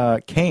titled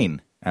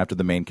Kane, after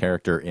the main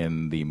character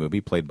in the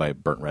movie, played by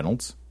Burt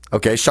Reynolds.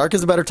 Okay, Shark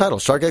is a better title.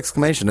 Shark!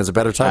 Exclamation is a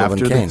better title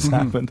than Kane. After this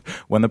happened,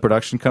 when the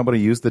production company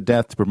used the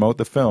death to promote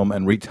the film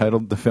and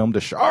retitled the film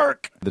to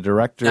Shark, the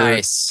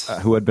director,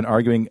 who had been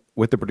arguing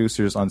with the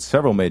producers on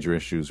several major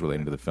issues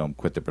relating to the film,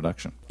 quit the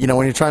production. You know,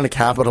 when you're trying to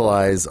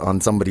capitalize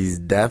on somebody's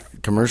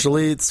death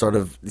commercially, it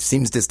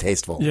seems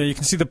distasteful. Yeah, you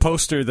can see the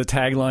poster. The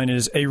tagline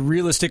is, "A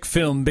realistic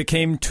film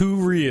became too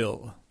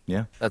real."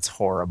 Yeah. That's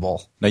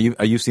horrible. Now,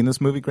 are you seen this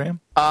movie, Graham?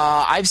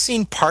 I've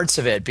seen parts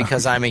of it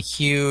because I'm a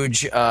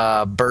huge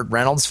Burt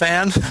Reynolds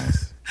fan.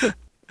 So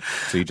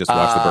you just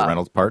watched the Burt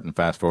Reynolds part and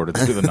fast forwarded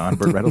to the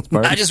non-Burt Reynolds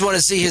part? I just want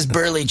to see his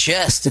burly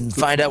chest and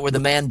find out where the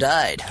man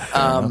died.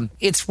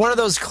 It's one of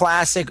those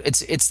classic.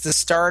 It's the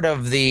start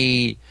of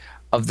the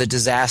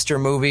disaster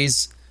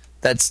movies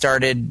that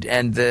started,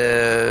 and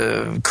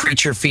the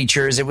creature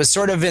features. It was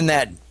sort of in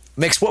that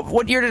mix.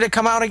 What year did it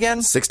come out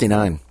again?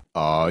 69.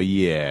 Oh,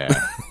 yeah.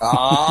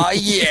 Oh,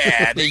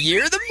 yeah. The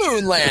year of the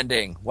moon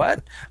landing.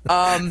 What?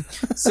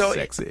 So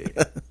Sexy.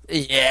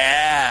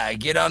 Yeah,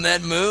 get on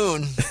that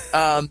moon.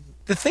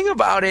 The thing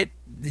about it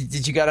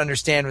that you got to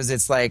understand was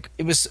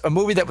it was a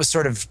movie that was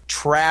sort of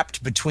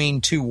trapped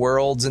between two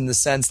worlds, in the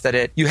sense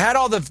that you had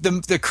all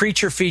the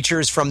creature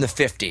features from the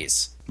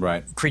 50s.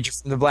 Right. Creature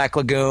from the Black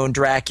Lagoon,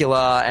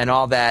 Dracula, and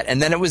all that.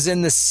 And then it was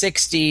in the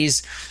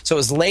 60s, so it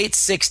was late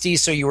 60s,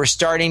 so you were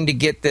starting to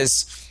get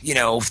this,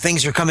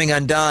 things are coming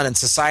undone and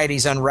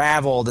society's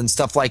unraveled and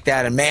stuff like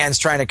that, and man's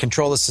trying to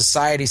control the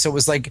society. So it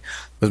was like... It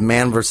was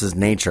man versus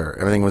nature.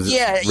 Everything was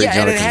and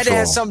it had to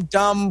have some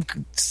dumb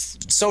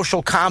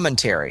social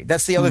commentary.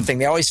 That's the other thing.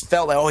 They always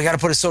felt like, we got to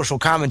put a social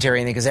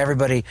commentary in it because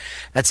everybody,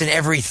 that's in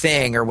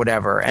everything or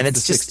whatever. And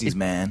it's the just... 60s,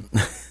 man.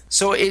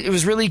 So it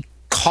was really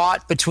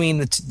caught between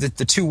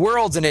the two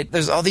worlds, and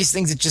there's all these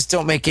things that just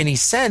don't make any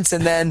sense.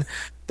 And then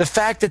the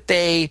fact that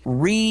they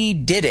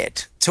redid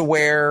it to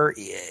where,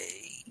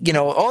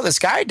 this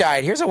guy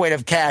died, here's a way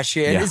to cash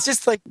in. Yeah. It's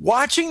just like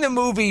watching the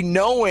movie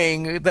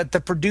knowing that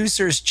the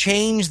producers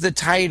changed the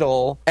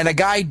title and a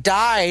guy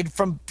died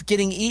from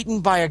getting eaten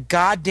by a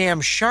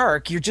goddamn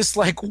shark. You're just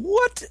like,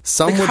 what?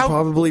 Some would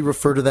probably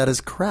refer to that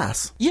as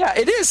crass. Yeah,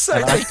 it is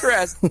slightly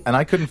crass. And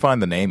I couldn't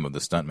find the name of the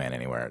stuntman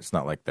anywhere. It's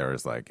not like there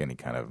was any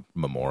kind of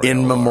memorial.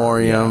 In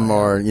memoriam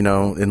or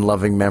in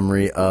loving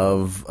memory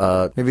of,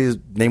 maybe his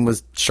name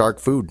was Shark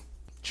Food.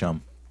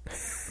 Chum.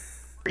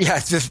 Yeah,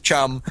 it's just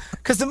Chum.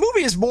 Because the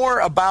movie is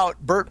more about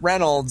Burt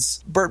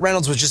Reynolds. Burt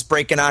Reynolds was just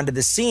breaking onto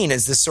the scene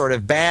as this sort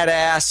of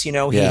badass.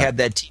 He had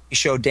that TV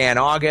show Dan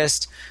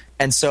August.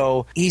 And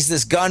so he's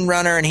this gun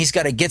runner, and he's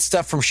got to get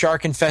stuff from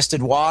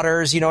shark-infested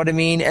waters, you know what I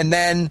mean? And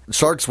then...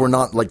 Sharks were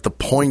not like the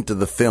point of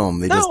the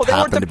film. They just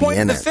happened to be in it. No, they weren't the point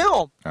of the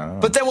film. Oh.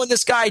 But then when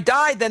this guy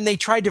died, then they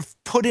tried to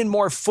put in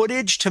more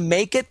footage to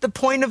make it the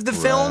point of the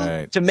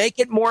film, to make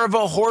it more of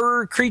a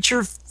horror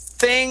creature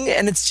thing.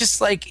 And it's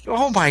just like,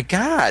 oh my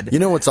God. You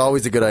know what's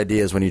always a good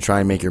idea is when you try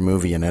and make your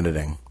movie in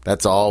editing.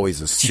 That's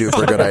always a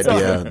super good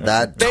idea.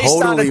 That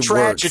totally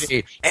works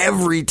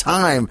every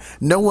time.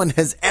 No one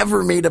has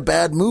ever made a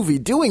bad movie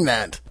doing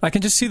that. I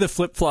can just see the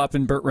flip-flop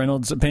in Burt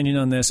Reynolds' opinion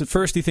on this. At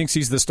first, he thinks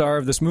he's the star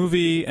of this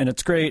movie, and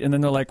it's great. And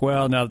then they're like,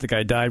 well, now that the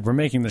guy died, we're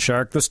making the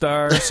shark the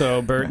star.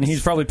 So Burt, and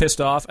he's probably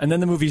pissed off. And then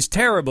the movie's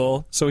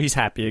terrible, so he's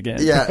happy again.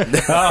 Yeah. It'd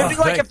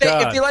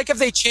be like if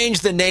they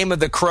changed the name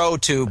of the crow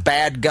to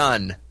Bad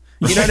Gun.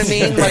 You know what I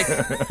mean?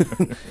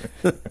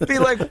 Be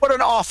like, what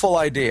an awful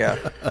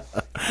idea.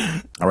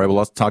 All right, well,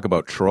 let's talk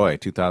about Troy,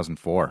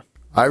 2004.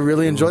 I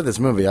really enjoyed this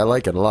movie. I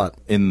like it a lot.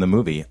 In the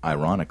movie,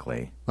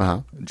 ironically,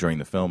 during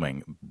the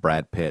filming,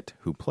 Brad Pitt,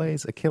 who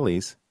plays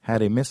Achilles,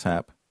 had a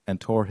mishap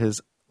and tore his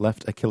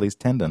left Achilles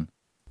tendon.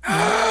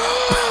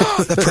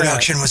 The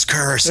production was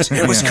cursed.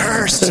 It was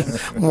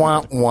cursed.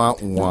 Wah, wah,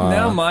 wah.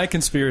 Now my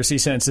conspiracy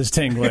sense is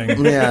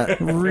tingling. Yeah.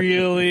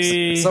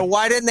 Really? So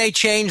why didn't they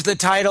change the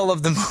title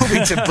of the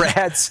movie to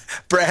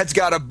Brad's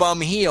Got a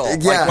Bum Heel?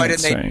 Yeah. Why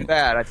didn't they do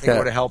that? I think it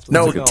would have helped.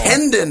 No,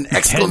 tendon!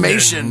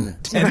 Exclamation!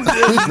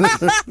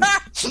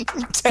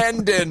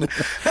 Tendon.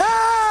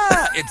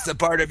 It's the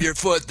part of your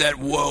foot that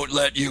won't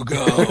let you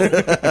go.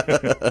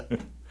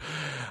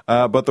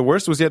 But the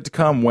worst was yet to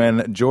come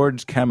when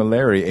George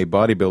Camilleri, a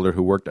bodybuilder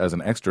who worked as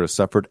an extra,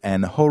 suffered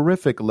an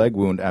horrific leg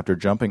wound after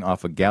jumping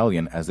off a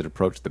galleon as it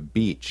approached the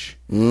beach.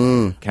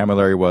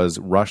 Camilleri was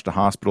rushed to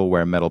hospital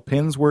where metal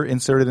pins were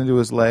inserted into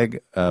his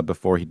leg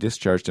before he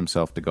discharged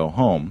himself to go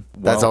home.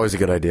 That's always a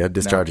good idea,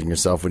 discharging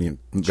yourself when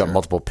you've got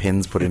multiple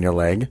pins put in your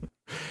leg.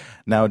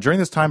 Now, during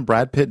this time,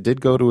 Brad Pitt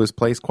did go to his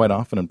place quite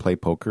often and play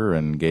poker,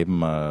 and gave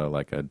him a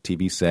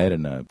TV set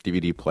and a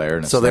DVD player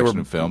and a selection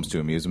of films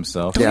to amuse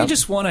himself. Don't you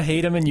just want to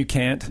hate him and you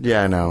can't?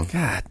 Yeah, I know.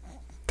 God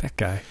That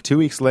guy. 2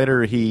 weeks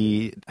later,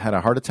 he had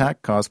a heart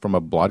attack caused from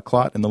a blood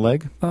clot in the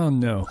leg. Oh,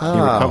 no. He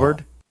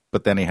recovered,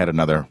 but then he had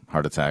another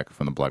heart attack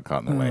from the blood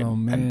clot in the leg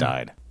man. and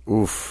died.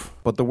 Oof.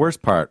 But the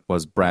worst part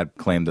was Brad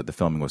claimed that the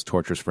filming was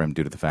torturous for him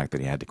due to the fact that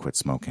he had to quit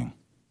smoking.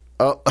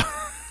 Oh.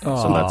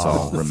 So let's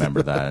all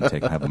remember that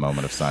and have a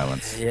moment of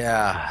silence.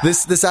 Yeah.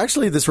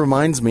 This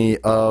reminds me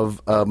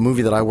of a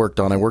movie that I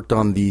worked on. I worked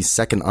on the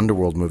second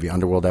Underworld movie,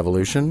 Underworld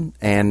Evolution,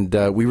 and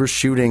we were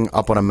shooting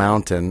up on a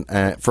mountain.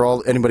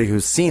 For anybody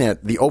who's seen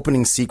it, the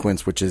opening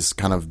sequence, which is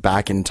kind of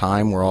back in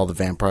time, where all the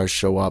vampires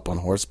show up on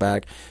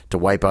horseback to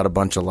wipe out a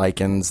bunch of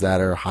lichens that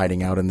are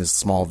hiding out in this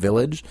small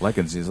village.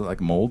 Lichens, is it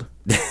like mold?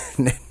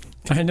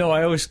 I know.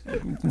 I always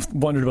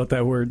wondered about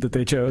that word that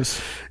they chose.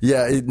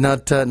 Yeah,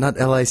 not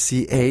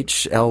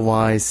Lichyclant.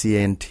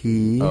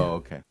 Oh,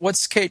 okay.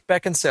 What's Kate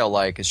Beckinsale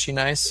like? Is she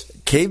nice?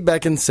 Kate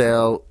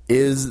Beckinsale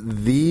is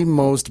the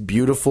most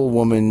beautiful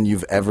woman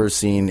you've ever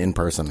seen in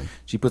person.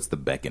 She puts the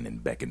Beckon in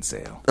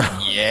Beckinsale.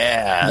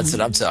 Yeah, that's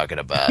what I'm talking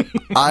about.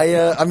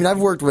 I mean, I've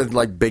worked with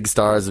like big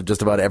stars of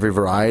just about every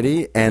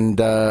variety,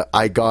 and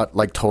I got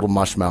like total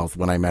mush mouth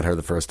when I met her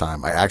the first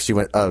time. I actually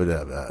went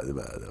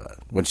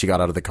when she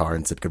got out of the car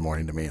and said good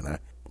morning to me, and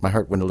my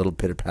heart went a little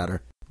pitter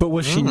patter. But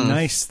was she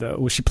nice, though?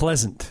 Was she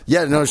pleasant?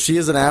 Yeah, no, she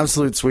is an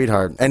absolute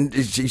sweetheart, and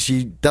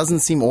she doesn't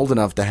seem old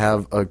enough to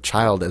have a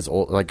child as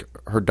old. Like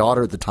her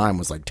daughter at the time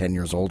was like 10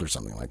 years old or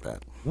something like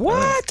that.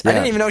 What? Yeah. I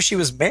didn't even know she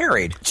was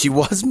married. She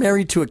was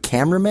married to a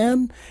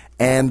cameraman,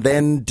 and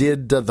then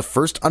did the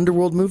first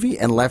Underworld movie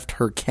and left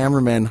her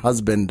cameraman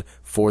husband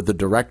for the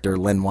director,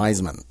 Len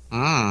Wiseman.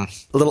 A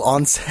little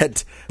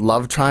on-set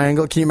love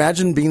triangle. Can you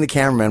imagine being the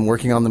cameraman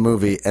working on the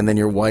movie, and then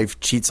your wife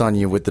cheats on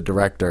you with the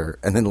director,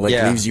 and then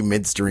leaves you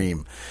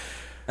midstream?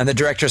 And the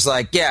director's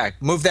like, yeah,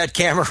 move that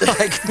camera,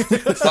 like,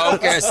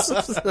 focus.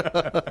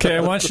 Okay,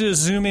 I want you to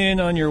zoom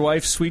in on your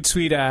wife's sweet,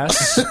 sweet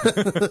ass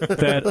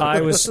that I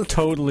was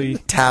totally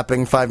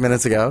tapping 5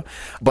 minutes ago.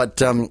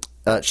 But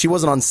she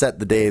wasn't on set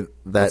the day that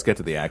Let's get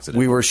to the accident.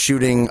 we were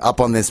shooting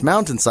up on this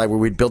mountainside where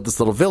we'd built this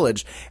little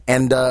village.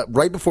 And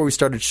right before we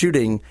started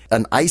shooting,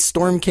 an ice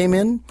storm came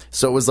in.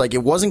 So it was like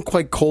it wasn't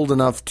quite cold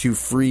enough to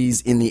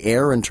freeze in the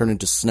air and turn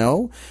into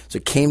snow. So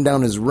it came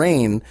down as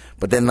rain.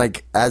 But then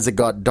like as it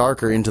got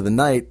darker into the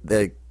night,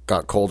 it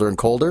got colder and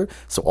colder.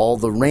 So all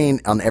the rain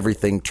on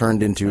everything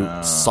turned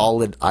into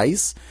solid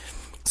ice.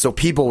 So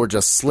people were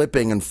just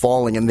slipping and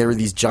falling, and there were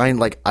these giant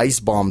like ice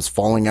bombs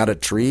falling out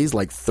of trees,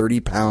 like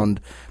 30-pound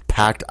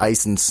packed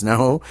ice and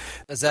snow.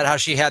 Is that how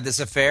she had this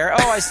affair?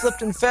 Oh, I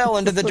slipped and fell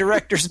into the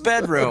director's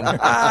bedroom.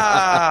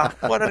 Ah,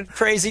 what a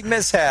crazy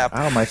mishap.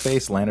 Oh, my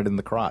face landed in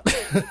the crotch.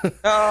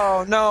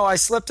 Oh, no, I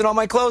slipped and all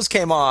my clothes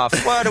came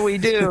off. What do we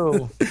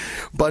do?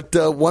 But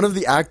one of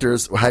the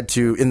actors had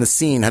to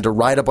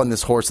ride up on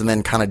this horse and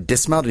then kind of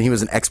dismount, and he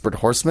was an expert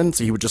horseman,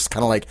 so he would just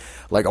kind of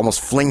like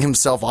almost fling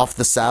himself off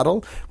the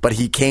saddle, but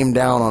he came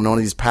down on one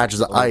of these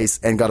patches of ice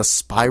and got a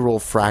spiral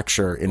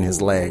fracture in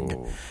his leg.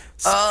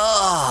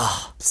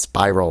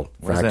 Spiral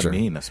fracture. What does that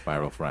mean, a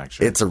spiral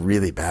fracture? It's a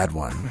really bad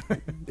one.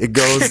 It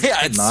goes...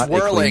 Yeah, it's not a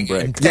swirling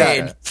clean in break.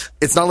 pain. Yeah,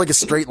 it's not like a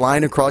straight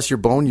line across your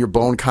bone. Your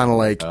bone kind of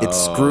like it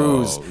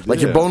screws.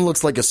 Like your bone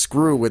looks like a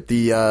screw with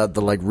the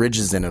like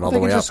ridges in it all the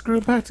way up. Just screw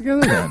it back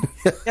together then.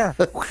 Yeah.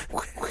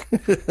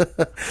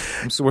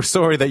 We're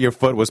sorry that your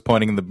foot was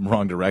pointing in the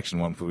wrong direction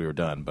once we were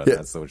done, but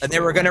that's the. And they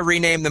were going to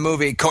rename the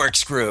movie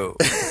Corkscrew.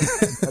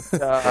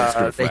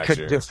 They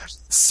couldn't do it.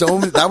 So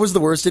that was the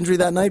worst injury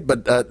that night,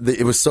 but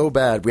it was so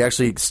bad we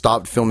actually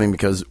stopped filming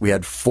because we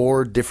had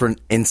 4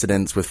 different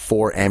incidents with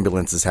 4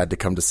 ambulances had to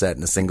come to set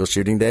in a single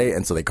shooting day,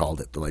 and so they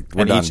called it. They're like,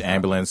 we're done. Each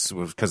ambulance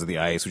was because of the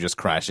ice was just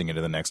crashing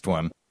into the next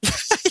one.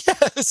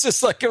 It's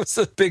just like it was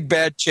a big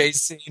bad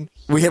chase scene.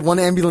 We had one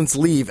ambulance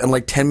leave, and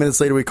like 10 minutes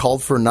later we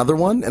called for another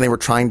one, and they were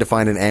trying to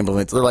find an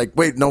ambulance. They're like,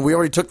 wait, no, we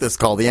already took this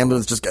call. The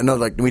ambulance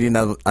we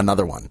need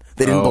another one.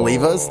 They didn't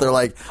believe us. They're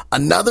like,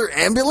 another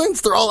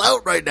ambulance? They're all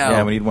out right now.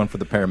 Yeah, we need one for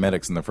the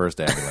paramedics in the first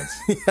ambulance.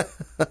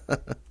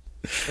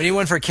 We need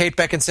one for Kate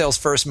Beckinsale's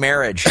first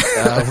marriage.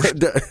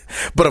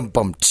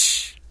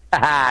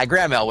 But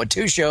Graham Elwood,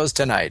 2 shows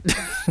tonight.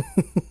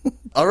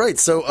 All right,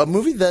 so a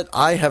movie that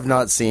I have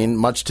not seen,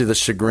 much to the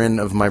chagrin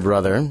of my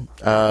brother,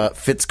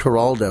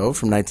 Fitzcarraldo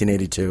from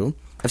 1982.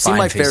 I've seen Fine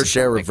my piece fair of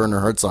share filming. of Werner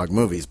Herzog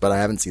movies, but I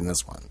haven't seen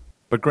this one.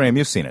 But Graham,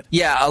 you've seen it.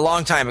 Yeah, a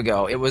long time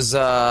ago. It was,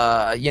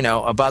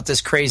 about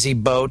this crazy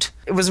boat.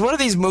 It was one of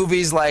these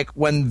movies like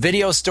when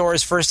video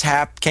stores first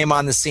came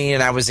on the scene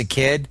and I was a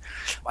kid.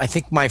 I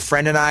think my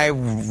friend and I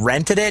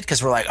rented it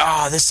because we're like,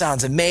 oh, this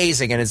sounds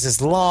amazing. And it's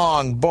this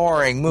long,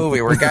 boring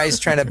movie where guys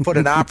trying to put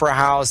an opera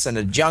house in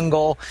a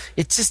jungle.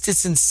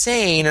 It's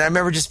insane. And I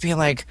remember just being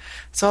like,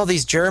 it's all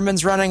these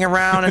Germans running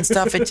around and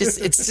stuff. A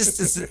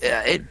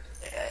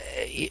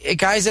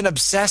guy's an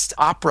obsessed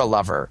opera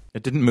lover.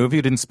 It didn't move you?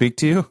 It didn't speak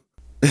to you?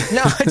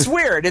 No, it's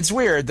weird. It's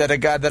weird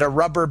that a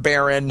rubber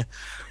baron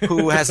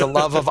who has a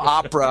love of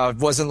opera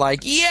wasn't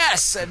like,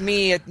 yes,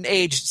 me at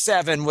age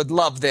 7 would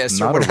love this.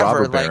 Not or whatever. a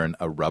robber baron,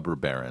 a rubber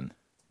baron.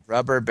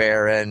 Rubber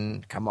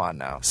baron. Come on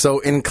now. So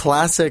in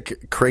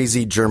classic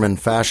crazy German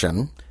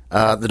fashion,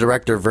 the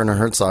director, Werner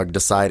Herzog,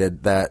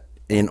 decided that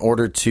in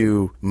order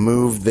to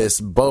move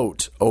this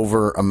boat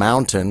over a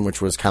mountain,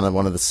 which was kind of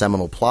one of the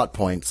seminal plot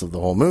points of the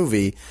whole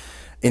movie,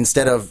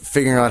 instead of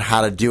figuring out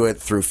how to do it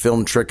through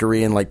film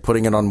trickery and like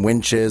putting it on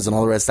winches and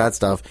all the rest of that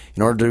stuff,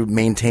 in order to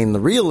maintain the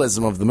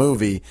realism of the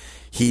movie,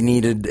 he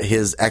needed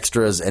his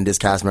extras and his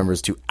cast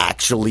members to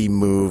actually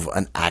move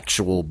an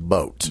actual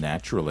boat.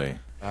 Naturally.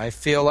 I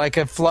feel like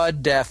a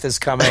flood death is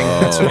coming.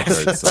 Oh,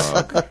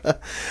 Herzog.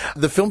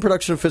 The film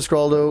production of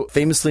Fitzcarraldo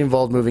famously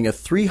involved moving a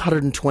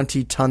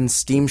 320-ton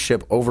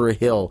steamship over a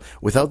hill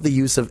without the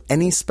use of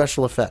any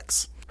special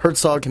effects.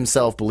 Herzog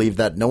himself believed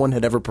that no one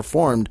had ever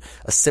performed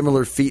a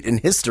similar feat in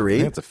history.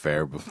 I think that's a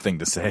fair thing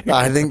to say.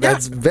 I think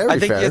that's very fair. I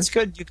think it's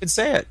good. You can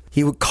say it.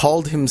 He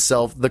called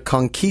himself the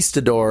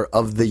conquistador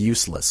of the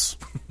useless.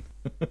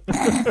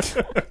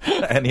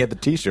 And he had the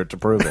T-shirt to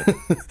prove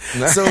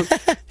it. So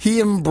he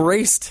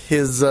embraced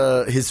his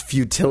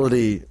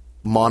futility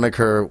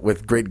moniker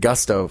with great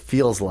gusto,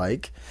 feels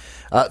like.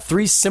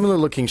 3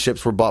 similar-looking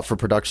ships were bought for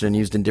production and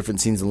used in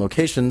different scenes and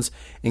locations,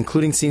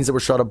 including scenes that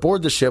were shot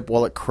aboard the ship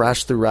while it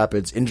crashed through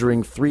rapids,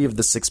 injuring 3 of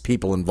the 6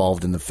 people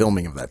involved in the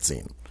filming of that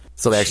scene.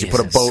 So they actually put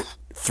a boat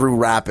through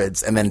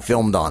rapids and then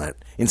filmed on it,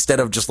 instead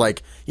of just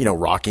like,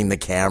 rocking the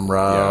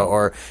camera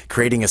or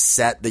creating a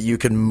set that you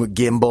can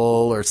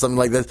gimbal or something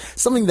like this.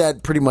 Something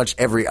that pretty much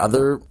every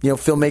other,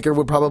 filmmaker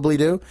would probably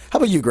do. How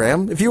about you,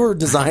 Graham? If you were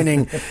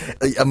designing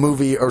a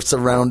movie or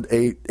surround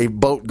a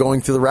boat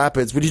going through the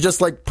rapids, would you just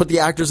like put the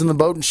actors in the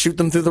boat and shoot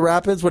them through the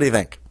rapids? What do you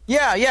think?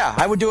 Yeah.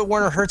 I would do what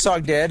Werner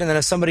Herzog did, and then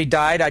if somebody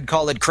died, I'd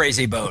call it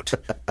Crazy Boat.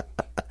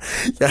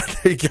 Yeah,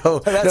 there you go.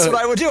 That's what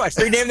I would do. I'd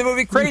rename the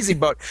movie Crazy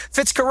Boat.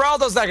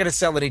 Fitzcarraldo's not going to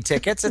sell any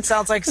tickets. It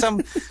sounds like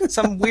some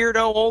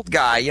weirdo old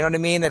guy. You know what I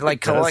mean? That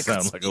like collects.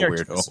 Sounds like a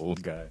weirdo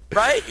old guy,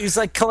 right? He's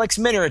like collects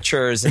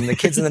miniatures, and the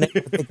kids in the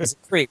neighborhood think he's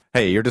a creep.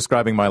 Hey, you're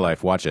describing my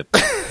life. Watch it.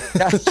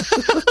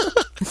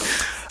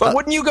 But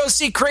wouldn't you go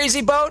see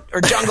Crazy Boat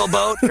or Jungle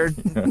Boat or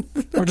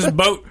just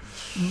boat?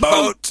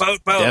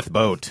 Death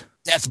Boat.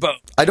 Death Boat.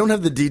 I don't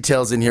have the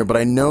details in here, but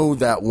I know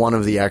that one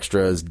of the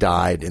extras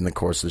died in the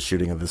course of the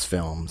shooting of this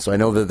film. So I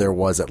know that there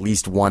was at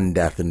least one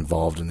death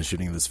involved in the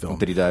shooting of this film.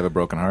 Did he die of a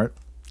broken heart?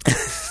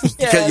 Yes.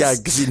 Yeah,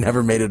 because he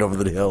never made it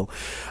over the hill.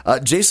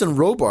 Jason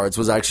Robards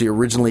was actually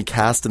originally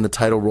cast in the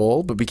title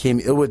role, but became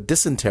ill with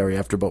dysentery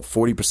after about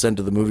 40%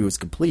 of the movie was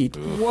complete.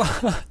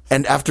 What?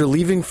 And after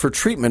leaving for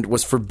treatment,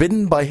 was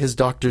forbidden by his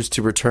doctors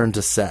to return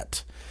to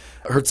set.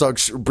 Herzog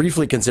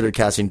briefly considered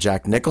casting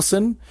Jack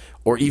Nicholson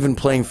or even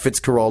playing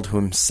Fitzcarraldo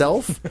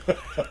himself,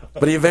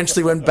 but he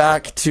eventually went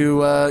back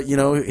to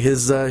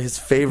his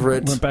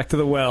favorite. Went back to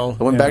the well.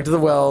 Back to the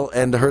well,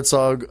 and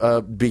Herzog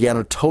began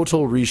a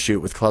total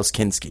reshoot with Klaus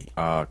Kinski.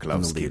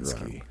 Klaus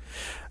Kinski.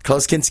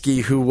 Klaus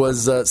Kinski, who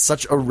was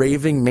such a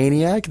raving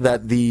maniac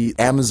that the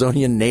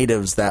Amazonian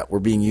natives that were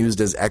being used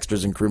as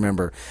extras and crew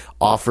member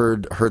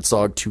offered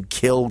Herzog to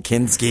kill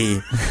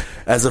Kinski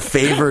as a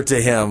favor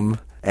to him.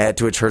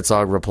 To which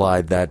Herzog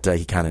replied that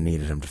he kind of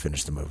needed him to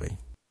finish the movie.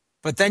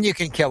 But then you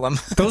can kill him.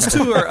 Those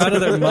two are out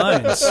of their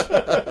minds.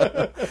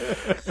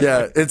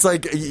 Yeah, it's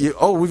like,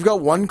 we've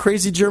got one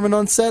crazy German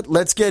on set.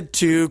 Let's get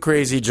 2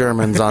 crazy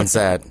Germans on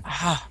set.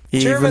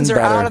 Germans are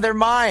out of their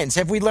minds.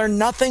 Have we learned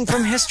nothing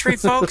from history,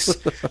 folks?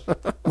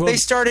 They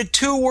started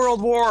 2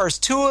 world wars,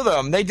 2 of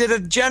them. They did a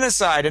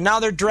genocide, and now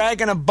they're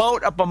dragging a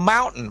boat up a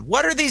mountain.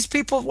 What are these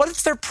people? What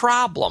is their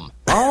problem?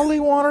 All he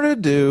wanted to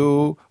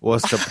do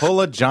was to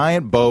pull a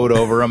giant boat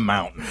over a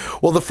mountain.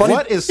 Well,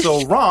 what is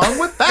so wrong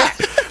with that?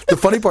 The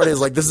funny part is,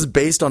 this is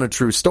based on a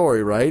true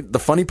story, right? The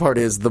funny part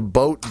is the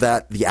boat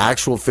that the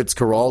actual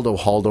Fitzcarraldo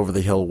hauled over the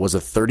hill was a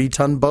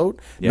 30-ton boat,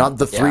 not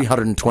the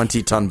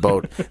 320-ton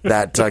boat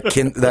that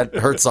that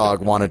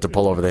Herzog wanted to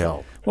pull over the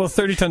hill. Well, a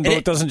 30-ton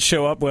boat doesn't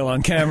show up well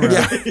on camera.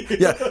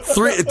 Yeah.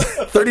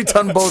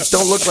 30-ton boats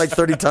don't look like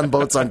 30-ton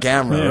boats on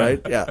camera,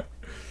 right? Yeah.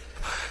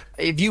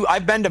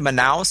 I've been to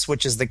Manaus,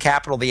 which is the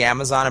capital of the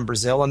Amazon in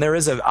Brazil, and there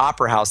is an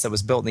opera house that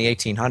was built in the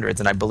 1800s,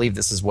 and I believe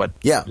this is what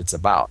it's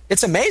about.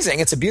 It's amazing.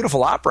 It's a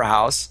beautiful opera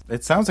house.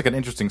 It sounds like an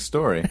interesting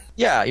story.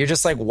 Yeah, you're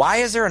just like, why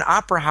is there an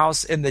opera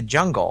house in the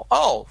jungle?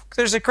 Oh,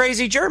 there's a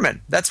crazy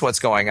German. That's what's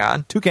going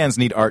on. Toucans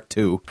need art,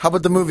 too. How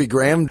about the movie,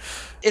 Graham?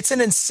 It's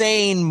an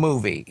insane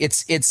movie.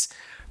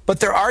 But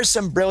there are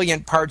some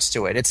brilliant parts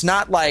to it. It's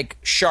not like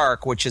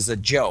Shark, which is a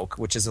joke.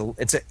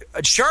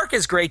 Shark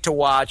is great to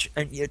watch,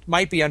 and it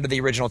might be under the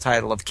original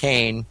title of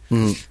Kane.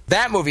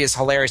 That movie is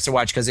hilarious to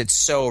watch because it's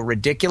so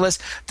ridiculous.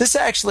 This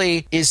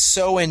actually is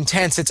so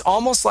intense. It's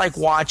almost like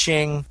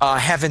watching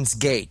Heaven's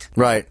Gate.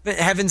 Right.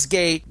 Heaven's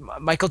Gate.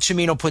 Michael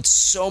Cimino puts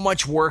so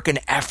much work and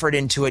effort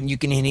into it, and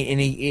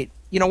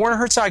Werner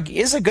Herzog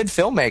is a good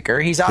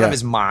filmmaker. He's out of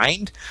his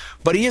mind,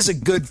 but he is a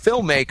good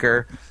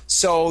filmmaker.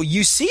 So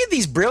you see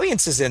these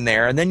brilliances in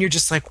there, and then you're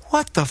just like,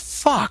 what the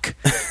fuck?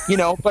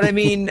 But I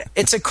mean,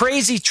 it's a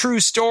crazy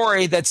true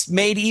story that's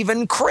made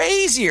even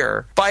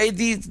crazier by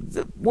the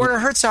Werner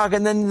Herzog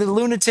and then the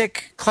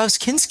lunatic Klaus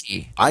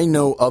Kinski. I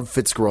know of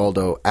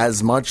Fitzcarraldo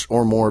as much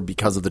or more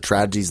because of the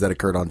tragedies that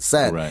occurred on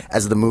set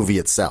as the movie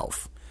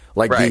itself.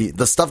 Like Right.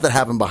 the stuff that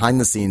happened behind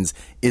the scenes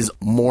is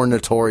more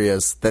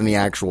notorious than the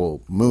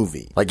actual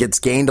movie. Like it's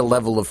gained a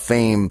level of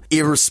fame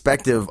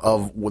irrespective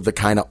of the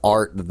kind of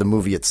art that the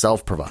movie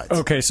itself provides.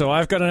 Okay, so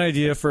I've got an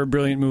idea for a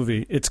brilliant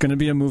movie. It's going to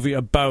be a movie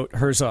about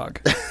Herzog.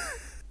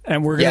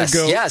 And we're going to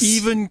go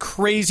even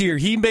crazier.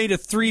 He made a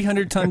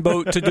 300-ton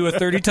boat to do a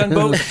 30-ton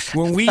boat.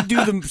 When we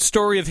do the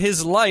story of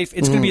his life,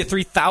 it's going to be a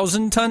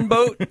 3,000-ton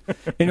boat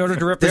in order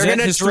to represent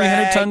his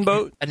 300-ton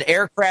boat. An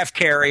aircraft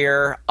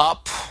carrier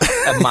up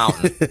a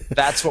mountain.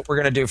 That's what we're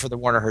going to do for the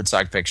Werner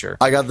Herzog picture.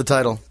 I got the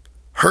title.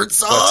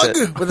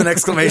 Herzog! With an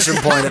exclamation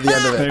point at the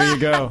end of it. There you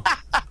go.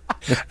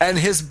 And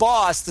his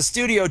boss, the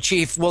studio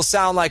chief, will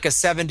sound like a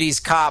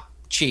 70s cop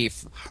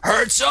chief.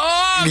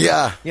 Herzog!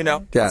 Yeah. You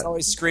know, Yeah. he's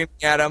always screaming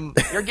at him,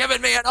 "You're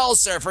giving me an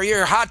ulcer for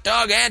your hot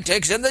dog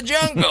antics in the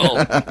jungle."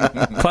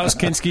 Klaus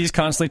Kinski's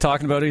constantly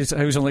talking about he's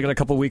only got a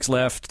couple weeks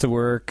left to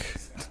work.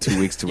 2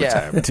 weeks to Yeah.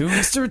 retirement. 2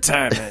 weeks to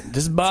retirement.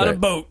 Just bought a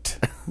boat.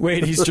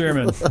 Wait, he's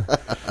German.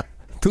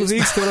 2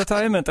 weeks to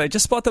retirement. I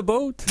just bought a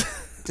boat.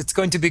 It's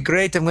going to be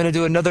great. I'm going to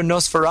do another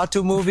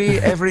Nosferatu movie.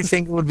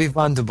 Everything will be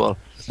wonderful.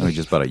 Oh, he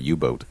just bought a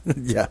U-boat.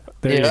 Yeah.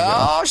 There you go.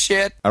 Oh,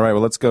 shit. All right,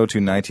 well, let's go to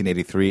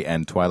 1983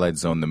 and Twilight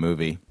Zone, the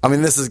movie. I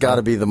mean, this has got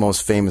to be the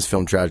most famous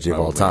film tragedy of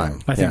all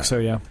time. I think so,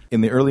 yeah.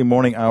 In the early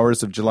morning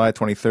hours of July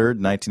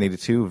 23rd,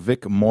 1982,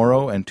 Vic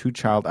Morrow and two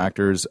child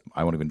actors,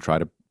 I won't even try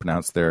to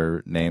pronounce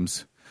their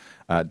names,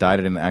 died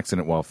in an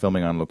accident while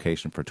filming on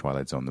location for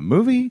Twilight Zone, the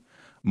movie.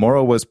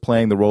 Morrow was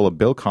playing the role of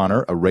Bill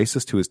Connor, a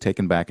racist who is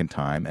taken back in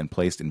time and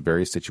placed in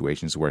various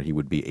situations where he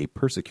would be a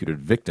persecuted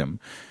victim,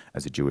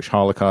 as a Jewish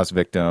Holocaust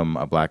victim,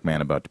 a black man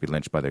about to be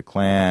lynched by their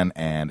clan,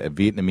 and a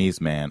Vietnamese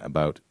man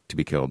about to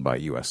be killed by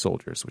U.S.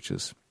 soldiers, which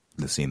is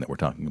the scene that we're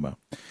talking about.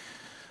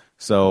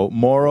 So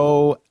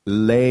Morrow,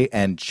 Lei,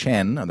 and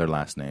Chen, are their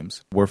last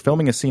names, were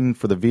filming a scene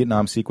for the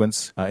Vietnam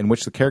sequence in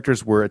which the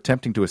characters were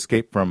attempting to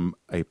escape from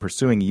a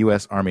pursuing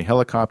U.S. Army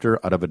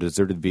helicopter out of a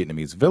deserted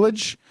Vietnamese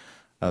village.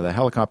 The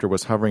helicopter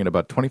was hovering at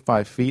about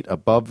 25 feet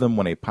above them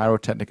when a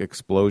pyrotechnic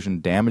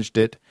explosion damaged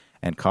it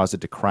and caused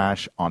it to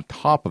crash on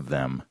top of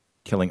them,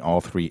 killing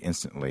all three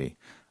instantly.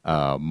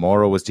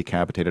 Morrow was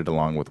decapitated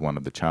along with one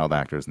of the child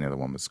actors, and the other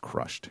one was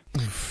crushed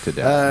to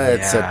death.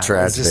 It's a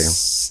tragedy.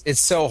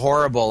 It's so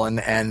horrible.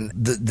 And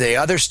the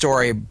other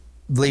story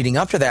leading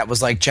up to that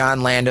was like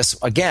John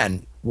Landis,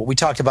 again, what we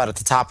talked about at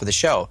the top of the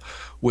show,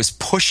 was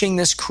pushing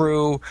this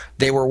crew.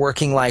 They were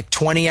working like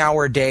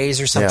 20-hour days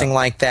or something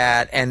like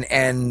that.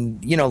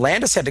 And you know,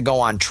 Landis had to go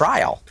on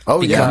trial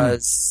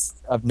because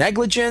of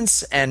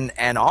negligence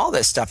and all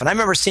this stuff. And I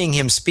remember seeing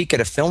him speak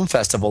at a film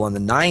festival in the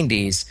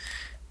 90s.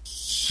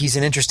 He's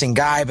an interesting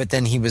guy, but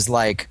then he was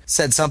like,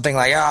 said something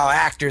like, "Oh,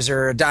 actors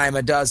are a dime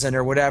a dozen,"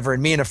 or whatever.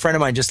 And me and a friend of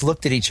mine just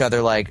looked at each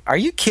other like, "Are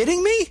you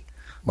kidding me?"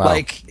 Wow.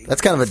 Like,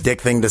 that's kind of a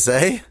dick thing to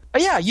say.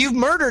 yeah, you've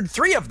murdered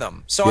 3 of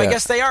them, so I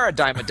guess they are a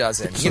dime a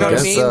dozen. You know what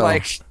I mean? so.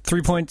 Like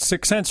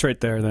 3.6 cents right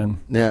there, then.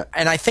 Yeah.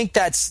 And I think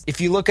that's,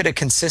 if you look at a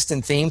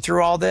consistent theme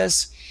through all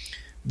this,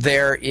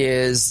 there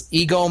is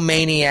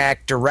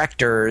egomaniac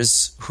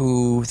directors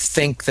who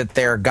think that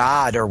they're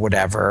God or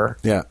whatever,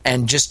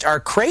 and just are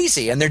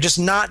crazy, and they're just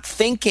not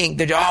thinking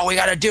that, oh, we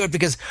got to do it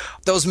because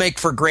those make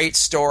for great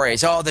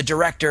stories. Oh, the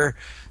director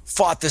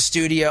fought the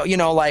studio, you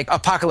know, like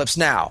Apocalypse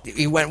Now.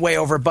 He went way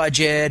over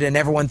budget and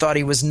everyone thought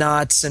he was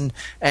nuts, and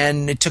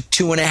it took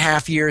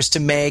 2.5 years to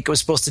make. It was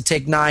supposed to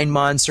take 9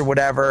 months or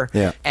whatever.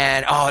 Yeah.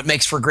 And it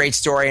makes for a great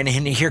story, and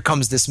here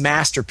comes this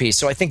masterpiece.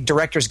 So I think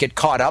directors get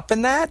caught up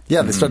in that.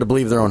 Yeah, they start to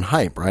believe their own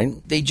hype, right?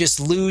 They just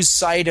lose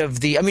sight of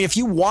if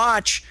you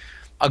watch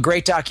a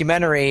great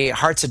documentary,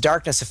 Hearts of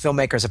Darkness, a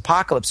filmmaker's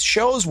apocalypse,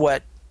 shows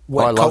what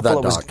I love that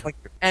Coppola was doc. going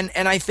through. And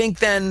I think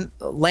then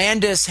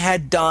Landis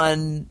had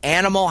done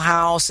Animal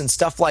House and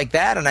stuff like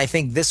that, and I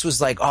think this was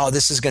like, oh,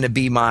 this is going to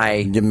be my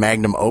Your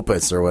magnum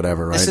opus or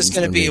whatever, right? this is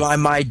going to be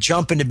my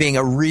jump into being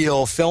a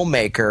real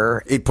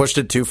filmmaker. He pushed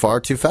it too far,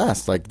 too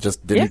fast. Like,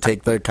 just didn't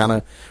take the kind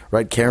of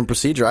right care and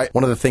procedure.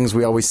 One of the things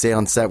we always say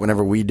on set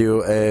whenever we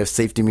do a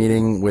safety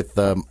meeting with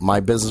my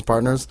business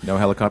partners. No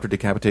helicopter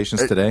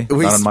decapitations today?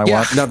 Not on my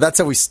watch? No, that's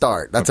how we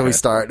start. That's how we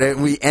start.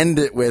 We end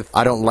it with,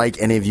 I don't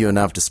like any of you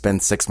enough to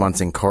spend 6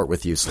 months in court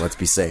with you, so let's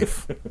be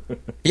safe.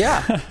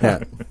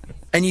 Yeah.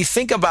 And you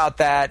think about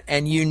that,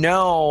 and you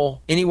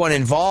know anyone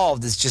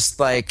involved is just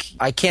like,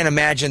 I can't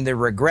imagine the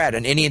regret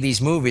in any of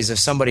these movies of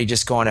somebody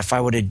just going, if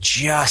I would have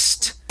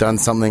just done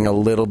something a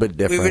little bit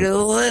different.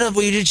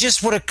 We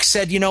just would have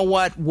said, you know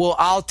what,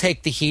 I'll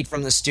take the heat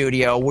from the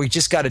studio. We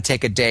just got to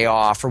take a day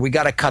off, or we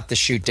got to cut the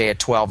shoot day at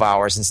 12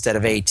 hours instead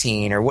of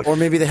 18, or what. Or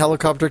maybe the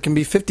helicopter can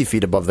be 50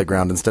 feet above the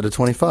ground instead of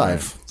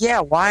 25.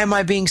 Yeah, why am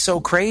I being so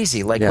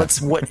crazy? Like,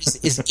 what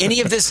is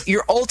any of this?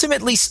 You're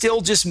ultimately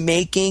still just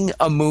making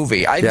a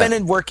movie. I've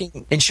been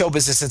working in show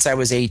business since I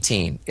was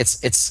 18.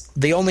 It's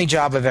the only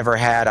job I've ever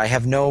had. I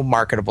have no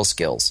marketable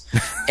skills,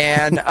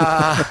 and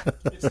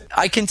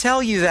I can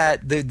tell you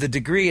that the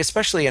degree,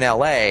 especially in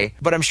LA,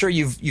 but I'm sure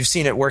you've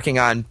seen it working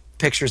on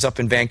pictures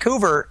up in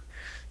Vancouver,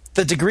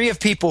 the degree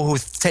of people who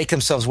take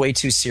themselves way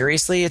too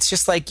seriously, it's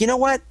just like, you know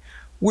what?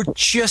 we're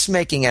just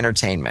making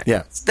entertainment.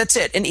 Yeah. That's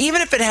it. And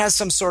even if it has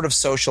some sort of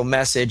social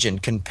message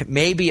and can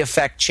maybe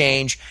affect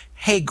change,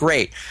 hey,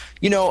 great.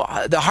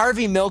 The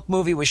Harvey Milk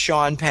movie with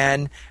Sean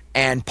Penn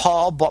and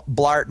Paul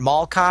Blart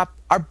Mall Cop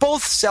are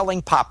both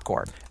selling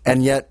popcorn.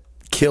 And yet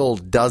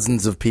killed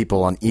dozens of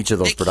people on each of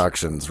those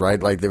productions,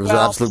 right? Like there was an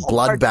absolute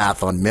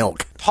bloodbath on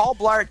Milk. Paul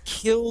Blart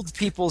killed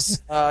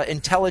people's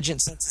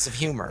intelligent senses of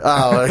humor.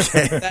 Oh,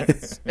 okay.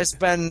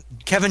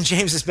 Kevin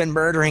James has been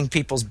murdering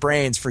people's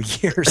brains for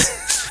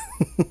years.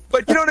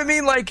 But you know what I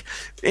mean? Like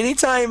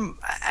anytime,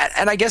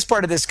 and I guess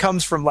part of this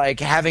comes from like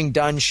having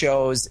done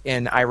shows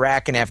in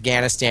Iraq and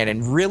Afghanistan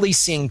and really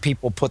seeing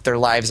people put their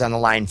lives on the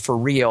line for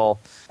real.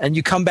 And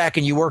you come back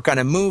and you work on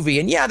a movie,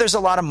 and yeah, there's a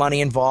lot of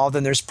money involved,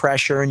 and there's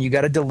pressure, and you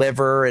got to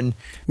deliver. And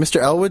Mr.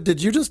 Elwood,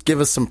 did you just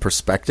give us some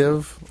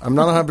perspective? I'm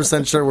not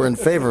 100% sure we're in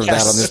favor of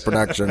that on this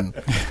production.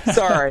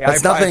 Sorry,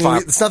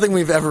 it's nothing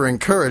we've ever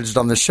encouraged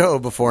on the show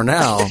before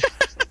now.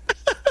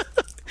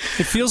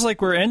 It feels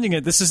like we're ending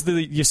it. This is the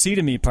you see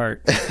to me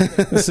part.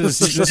 This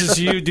is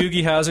you,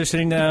 Doogie Howser,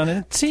 sitting down,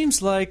 and it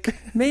seems like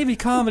maybe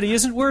comedy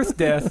isn't worth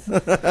death.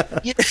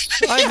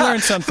 I've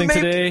learned something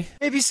today.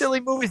 Maybe silly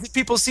movies that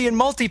people see in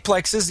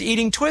multiplexes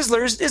eating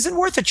Twizzlers isn't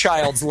worth a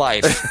child's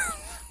life.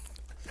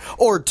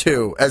 Or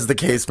two, as the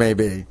case may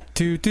be.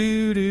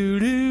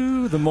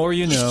 The more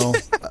you know.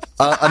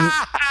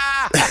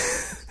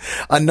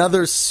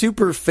 Another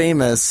super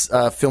famous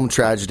film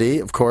tragedy,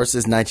 of course,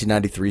 is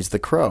 1993's The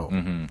Crow.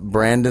 Mm-hmm.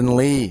 Brandon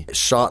Lee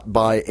shot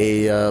by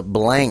a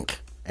blank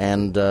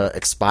and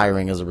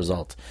expiring as a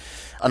result.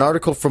 An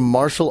article from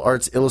Martial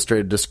Arts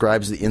Illustrated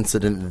describes the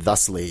incident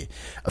thusly.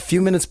 A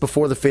few minutes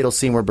before the fatal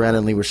scene where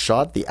Brandon Lee was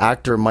shot, the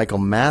actor Michael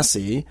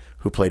Massey,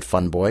 who played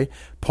Fun Boy,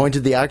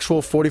 pointed the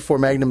actual .44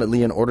 Magnum at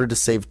Lee in order to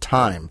save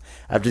time.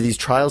 After these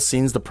trial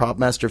scenes, the prop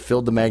master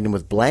filled the Magnum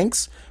with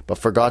blanks, but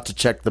forgot to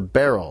check the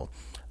barrel.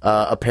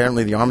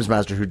 Apparently, the arms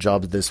master whose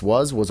job this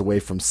was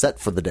away from set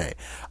for the day.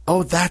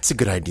 Oh, that's a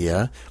good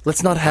idea.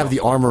 Let's not have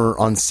the armorer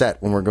on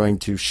set when we're going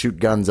to shoot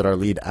guns at our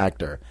lead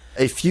actor.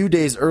 A few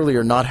days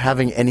earlier, not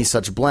having any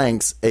such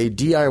blanks, a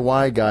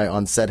DIY guy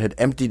on set had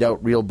emptied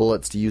out real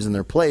bullets to use in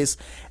their place,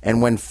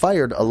 and when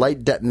fired, a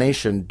light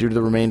detonation due to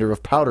the remainder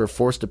of powder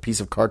forced a piece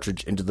of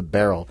cartridge into the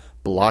barrel,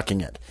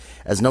 blocking it.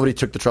 As nobody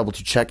took the trouble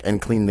to check and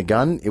clean the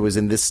gun, it was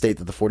in this state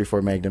that the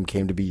 .44 Magnum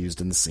came to be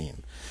used in the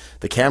scene.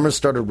 The cameras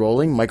started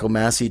rolling. Michael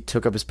Massey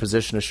took up his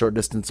position a short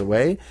distance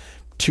away.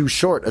 Too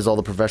short, as all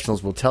the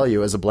professionals will tell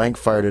you, as a blank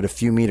fired at a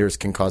few meters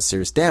can cause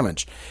serious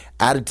damage.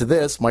 Added to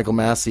this, Michael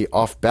Massey,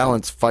 off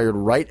balance, fired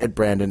right at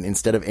Brandon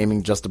instead of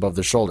aiming just above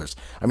the shoulders.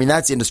 I mean,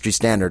 that's industry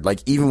standard. Like,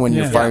 even when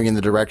you're firing in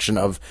the direction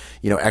of,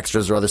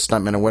 extras or other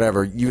stuntmen or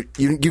whatever, you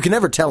can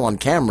never tell on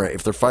camera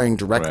if they're firing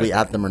directly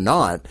at them or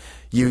not.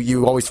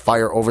 You always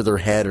fire over their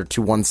head or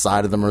to one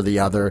side of them or the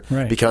other.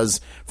 Right.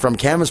 Because from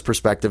camera's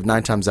perspective,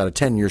 9 times out of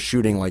 10, you're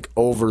shooting like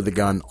over the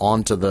gun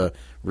onto the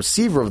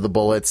receiver of the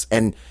bullets,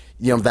 and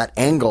that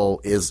angle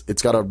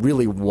it's got a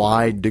really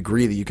wide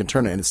degree that you can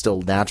turn it, and it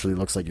still naturally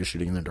looks like you're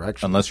shooting in the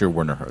direction. Unless you're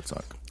Werner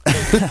Herzog.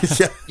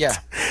 Yeah.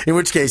 In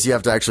which case you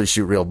have to actually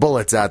shoot real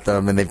bullets at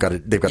them, and they've got to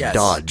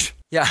dodge.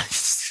 Yeah.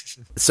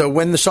 So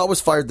when the shot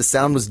was fired, the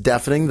sound was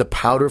deafening. The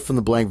powder from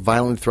the blank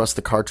violently thrust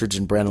the cartridge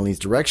in Brandon Lee's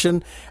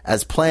direction.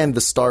 As planned,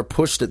 the star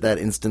pushed at that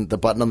instant the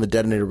button on the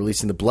detonator,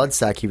 releasing the blood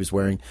sac he was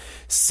wearing.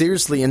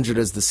 Seriously injured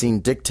as the scene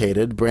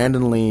dictated,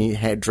 Brandon Lee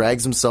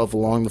drags himself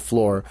along the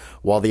floor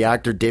while the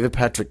actor David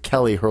Patrick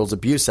Kelly hurls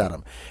abuse at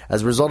him.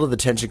 As a result of the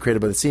tension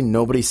created by the scene,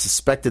 nobody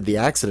suspected the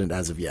accident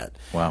as of yet.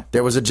 Wow.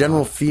 There was a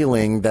general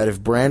feeling that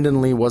if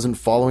Brandon Lee wasn't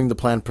following the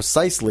plan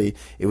precisely,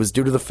 it was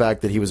due to the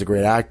fact that he was a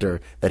great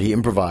actor, that he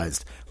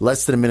improvised.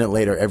 Less than a minute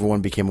later,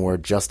 everyone became aware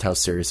just how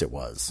serious it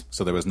was.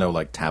 So there was no,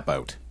 tap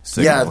out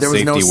signal, yeah, there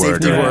was no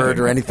safety word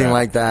or anything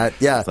like that.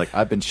 Yeah. It's like,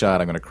 I've been shot,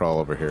 I'm going to crawl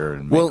over here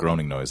and make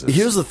groaning noises.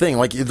 Here's the thing.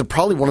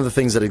 Probably one of the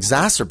things that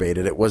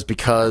exacerbated it was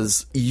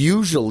because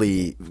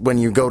usually when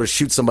you go to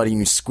shoot somebody and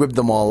you squib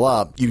them all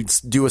up, you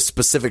do a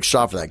specific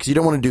shot for that because you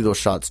don't want to do those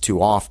shots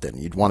too often.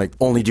 You'd want to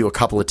only do a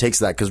couple of takes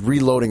of that because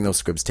reloading those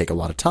squibs take a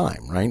lot of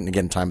time, right? And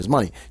again, time is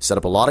money. You set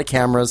up a lot of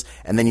cameras,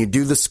 and then you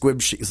do the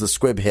squib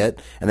hit,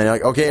 and then you're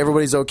like, okay,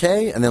 everybody's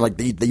okay, and then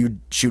you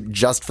shoot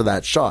just for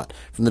that shot.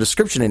 From the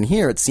description in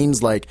here, it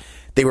seems like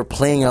they were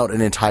playing out an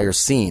entire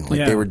scene.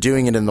 They were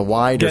doing it in the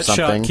wide or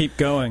something. Shot, keep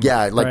going.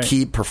 Yeah,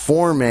 keep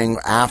performing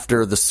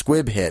after the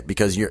squib hit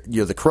because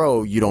you're the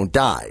Crow, you don't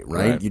die,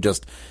 right? You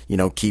just,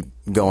 keep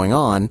going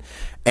on.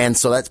 And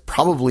so that's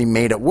probably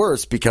made it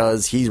worse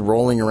because he's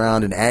rolling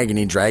around in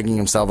agony, dragging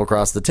himself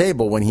across the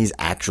table when he's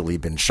actually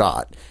been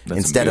shot.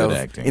 That's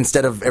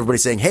instead of everybody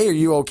saying, "Hey, are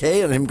you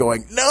okay?" and him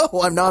going, "No,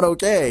 I'm not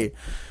okay."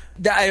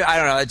 I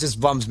don't know. It just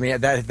bums me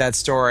that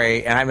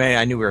story. And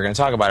I knew we were going to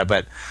talk about it,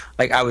 but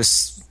I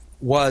was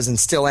and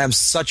still am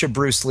such a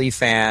Bruce Lee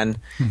fan.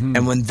 Mm-hmm.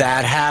 And when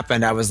that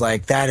happened, I was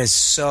like, that is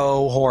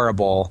so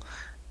horrible.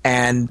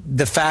 And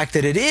the fact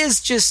that it is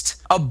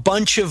just a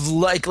bunch of,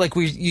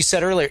 you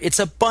said earlier, it's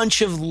a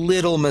bunch of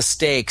little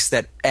mistakes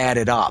that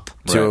added up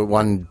to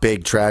one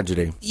big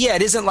tragedy. Yeah,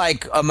 it isn't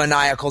like a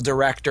maniacal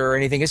director or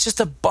anything. It's just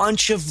a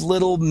bunch of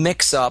little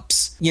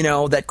mix-ups,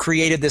 that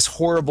created this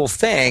horrible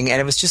thing.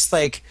 And it was just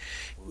like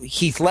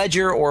Heath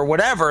Ledger or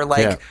whatever.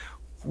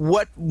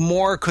 What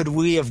more could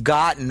we have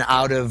gotten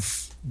out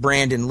of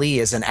Brandon Lee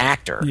as an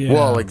actor? Yeah.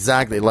 Well,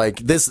 exactly. Like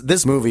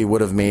this movie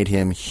would have made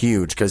him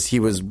huge because he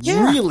was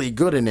really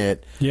good in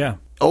it. Yeah.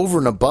 Over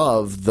and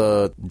above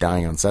the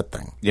dying on set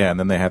thing. Yeah, and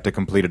then they have to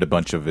complete a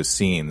bunch of his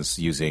scenes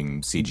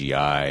using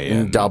CGI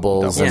and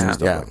doubles and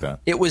stuff like that.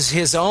 It was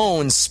his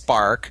own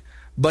spark,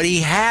 but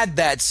he had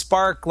that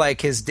spark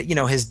like his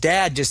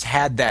dad just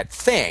had that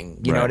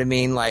thing. You know what I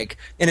mean? Like,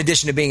 in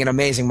addition to being an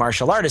amazing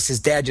martial artist, his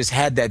dad just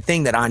had that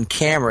thing that on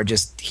camera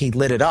he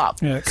lit it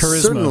up. Yeah,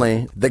 charisma.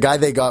 Certainly, the guy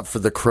they got for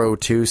The Crow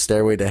 2,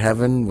 Stairway to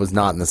Heaven, was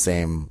not in the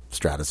same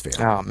stratosphere.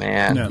 Oh,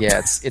 man. No.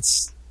 Yeah,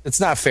 it's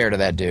not fair to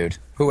that dude,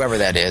 whoever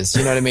that is.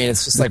 You know what I mean?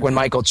 It's just like when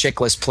Michael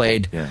Chiklis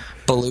played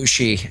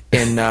Belushi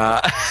in,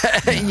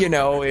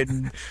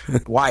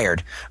 in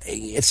Wired.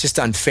 It's just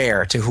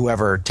unfair to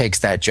whoever takes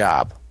that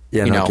job.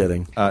 Yeah, no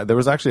kidding. There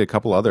was actually a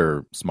couple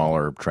other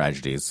smaller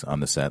tragedies on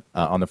the set.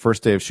 On the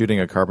first day of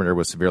shooting, a carpenter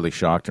was severely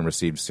shocked and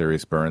received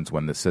serious burns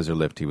when the scissor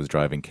lift he was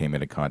driving came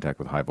into contact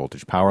with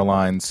high-voltage power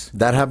lines.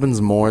 That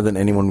happens more than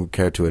anyone would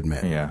care to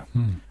admit. Yeah.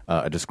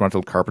 A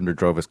disgruntled carpenter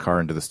drove his car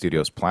into the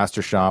studio's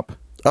plaster shop.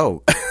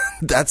 Oh,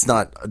 that's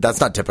not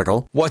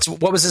typical. What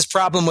was his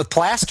problem with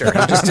plaster?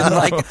 He just didn't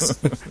like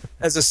it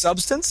as a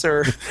substance,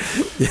 or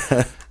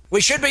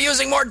we should be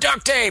using more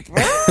duct tape.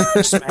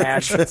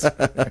 Smash.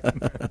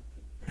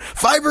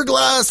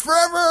 Fiberglass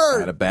forever! I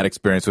had a bad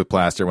experience with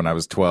plaster when I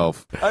was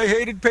 12. I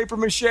hated paper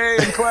mache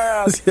in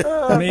class.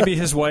 Maybe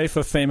his wife,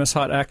 a famous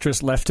hot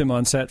actress, left him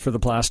on set for the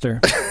plaster.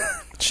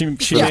 She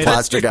made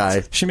plaster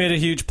guy. She made a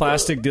huge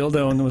plastic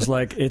dildo and was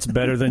like, "It's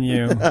better than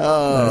you."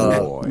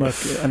 Oh, look,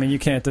 I mean, you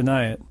can't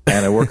deny it.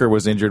 And a worker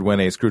was injured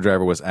when a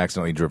screwdriver was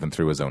accidentally driven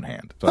through his own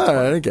hand. So all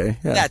right, okay.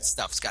 Yeah. That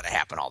stuff's got to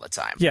happen all the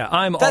time. Yeah,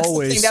 I'm That's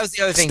always that was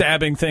the other thing.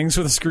 stabbing things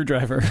with a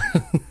screwdriver.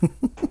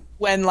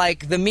 When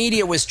the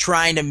media was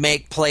trying to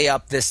play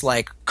up this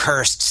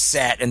cursed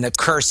set and the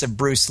curse of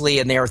Bruce Lee,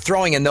 and they were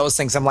throwing in those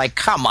things, I'm like,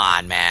 come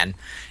on, man.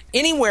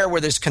 Anywhere where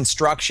there's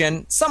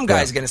construction, some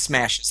guy's going to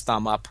smash his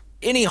thumb up.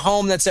 Any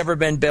home that's ever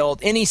been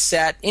built, any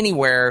set,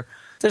 anywhere,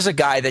 there's a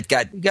guy that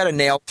got a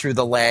nail through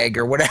the leg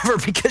or whatever,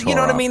 because you know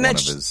what I mean?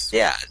 That's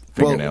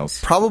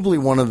fingernails. Well, probably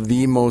one of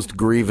the most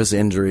grievous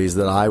injuries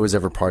that I was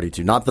ever party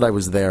to. Not that I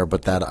was there,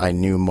 but that I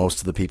knew most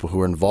of the people who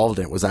were involved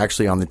in it, was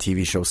actually on the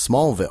TV show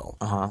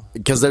Smallville.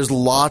 Because there's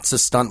lots of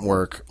stunt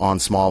work on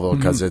Smallville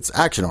because it's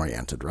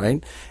action-oriented,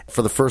 right?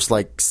 For the first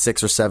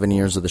 6 or 7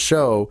 years of the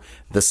show,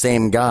 the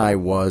same guy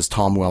was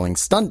Tom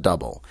Welling's stunt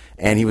double,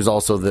 and he was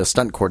also the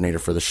stunt coordinator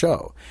for the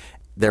show.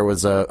 There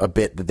was a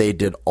bit that they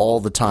did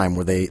all the time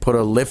where they put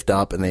a lift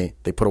up and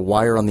they put a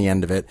wire on the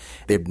end of it.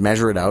 They'd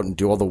measure it out and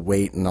do all the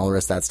weight and all the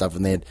rest of that stuff.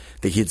 And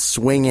he'd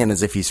swing in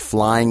as if he's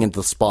flying into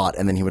the spot,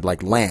 and then he would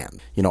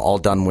land, all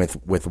done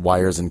with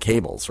wires and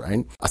cables,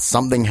 right?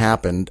 Something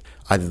happened.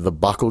 Either the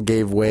buckle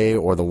gave way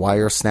or the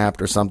wire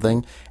snapped or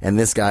something. And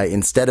this guy,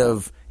 instead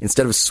of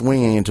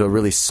swinging into a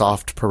really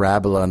soft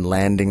parabola and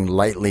landing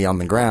lightly on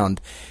the ground,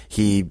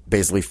 he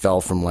basically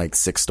fell from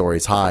 6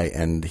 stories high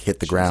and hit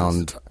the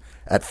ground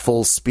at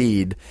full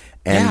speed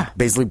and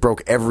basically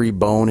broke every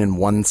bone in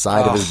one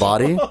side of his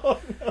body. Oh,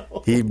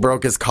 no. He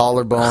broke his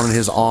collarbone,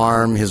 his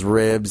arm, his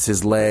ribs,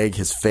 his leg,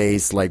 his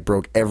face,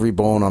 broke every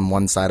bone on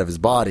one side of his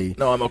body.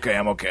 No, I'm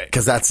okay.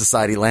 Because that's the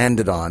side he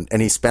landed on.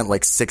 And he spent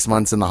 6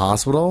 months in the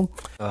hospital.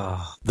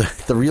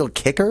 The real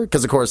kicker,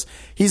 because of course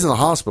he's in the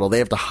hospital, they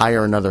have to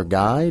hire another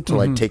guy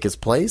to take his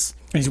place.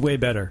 He's way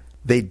better.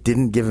 They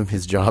didn't give him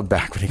his job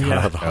back when he got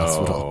out of the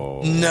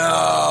hospital.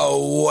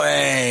 No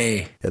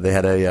way. Yeah, they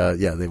had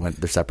they went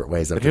their separate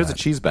ways. But here's a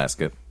cheese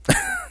basket.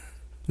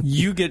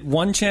 You get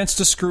one chance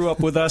to screw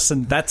up with us,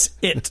 and that's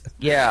it.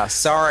 Yeah,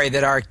 sorry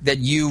that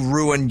you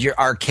ruined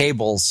our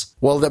cables.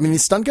 Well, I mean,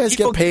 these stunt guys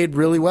get paid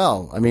really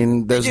well. I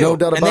mean, there's no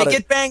doubt about it. And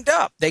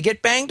they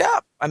get banged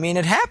up. I mean,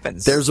 it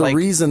happens. There's a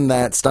reason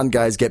that stunt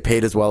guys get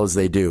paid as well as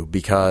they do,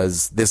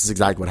 because this is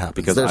exactly what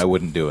happens. Because I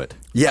wouldn't do it.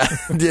 Yeah,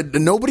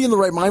 nobody in the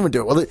right mind would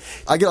do it. Well,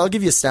 I'll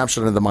give you a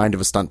snapshot of the mind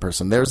of a stunt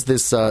person. There's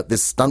this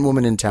stunt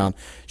woman in town.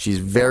 She's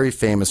very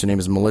famous. Her name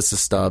is Melissa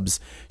Stubbs.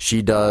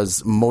 She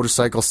does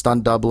motorcycle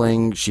stunt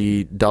doubling.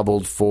 She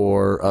doubled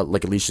for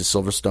Alicia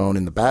Silverstone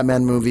in the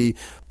Batman movie.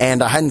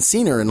 And I hadn't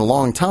seen her in a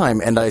long time,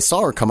 and I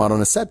saw her come out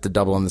on a set to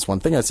double on this one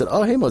thing. I said,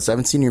 "Oh, hey, Melissa, I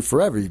haven't seen you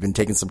forever. You've been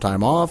taking some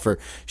time off or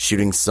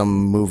shooting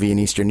some movie in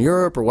Eastern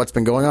Europe, or what's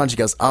been going on?" She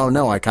goes, "Oh,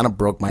 no, I kind of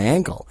broke my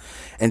ankle."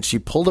 And she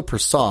pulled up her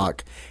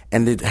sock,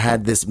 and it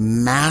had this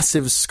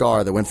massive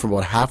scar that went from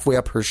about halfway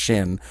up her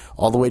shin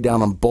all the way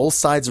down on both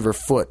sides of her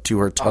foot to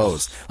her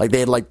toes. They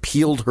had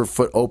peeled her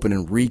foot open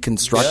and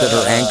reconstructed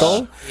her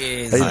ankle.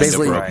 I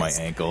basically broke my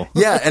ankle.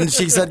 Yeah, and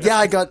she said,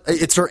 "Yeah,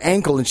 it's her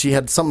ankle," and she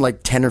had something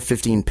 10 or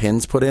 15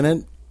 pins put in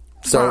it.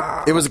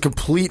 So it was a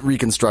complete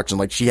reconstruction.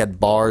 Like, she had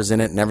bars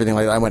in it and everything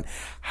like that. I went,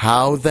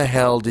 how the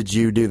hell did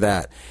you do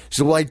that? She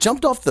said, well, I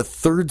jumped off the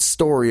 3rd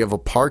story of a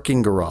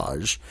parking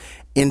garage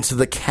into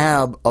the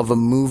cab of a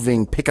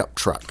moving pickup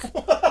truck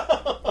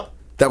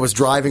that was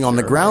driving on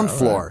the ground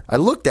floor. I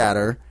looked at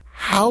her.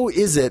 How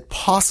is it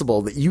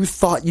possible that you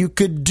thought you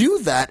could do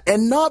that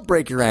and not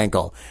break your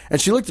ankle? And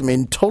she looked at me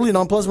and totally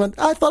nonplussed went,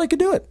 I thought I could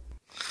do it.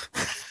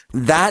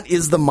 That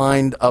is the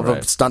mind of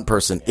a stunt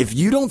person. If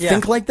you don't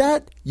think like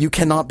that, you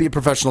cannot be a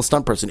professional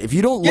stunt person. If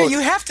you don't look... you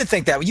have to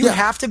think that. You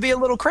have to be a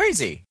little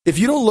crazy. If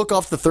you don't look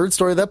off the 3rd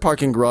story of that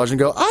parking garage and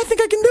go, I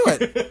think I can do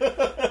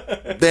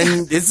it,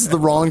 then this is the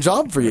wrong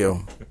job for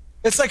you.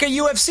 It's like a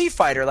UFC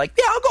fighter. Like,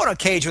 yeah, I'll go in a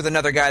cage with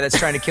another guy that's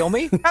trying to kill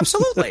me.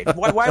 Absolutely.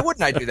 Why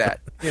wouldn't I do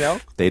that? You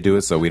know? They do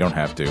it so we don't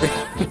have to.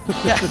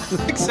 Yeah,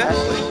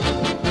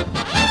 exactly.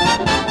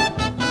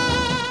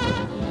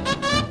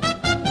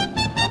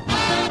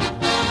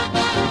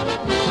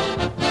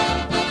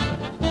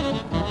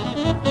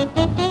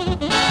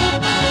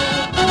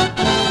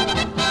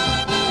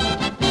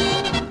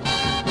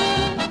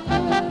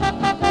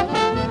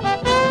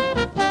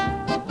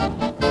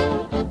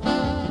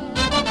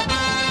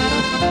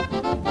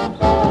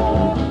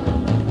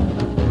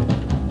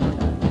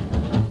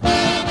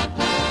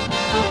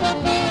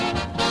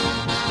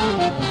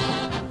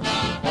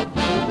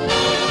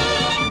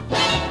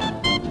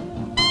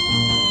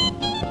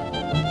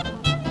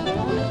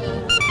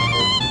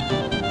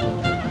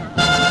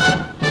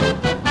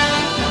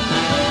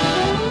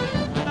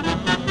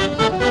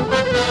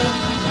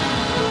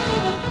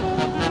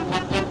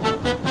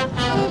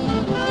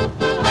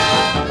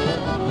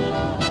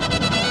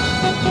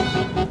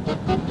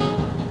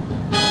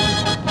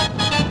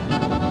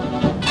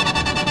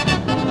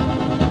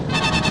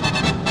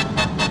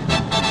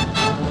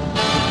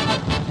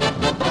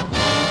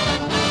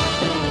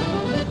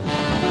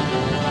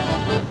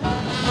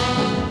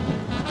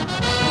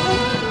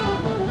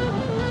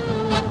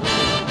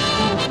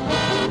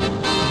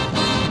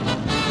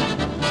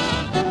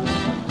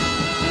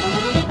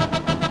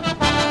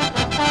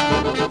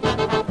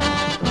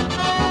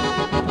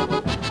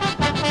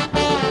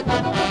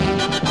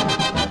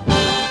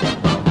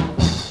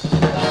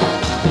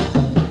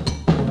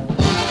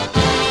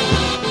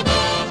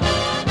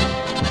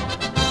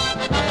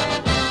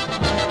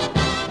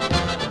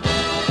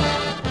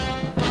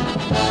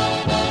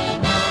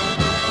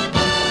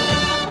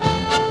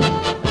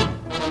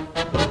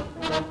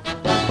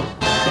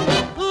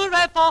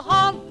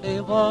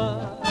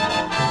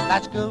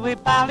 That's gooey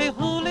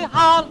ballyhooly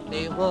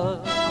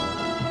Hollywood,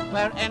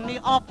 where any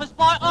office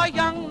boy or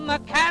young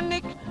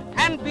mechanic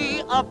can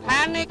be a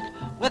panic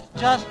with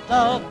just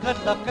a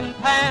good-looking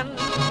pan.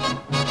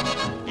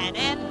 And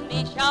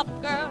any shop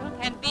girl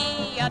can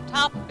be a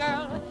top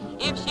girl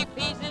if she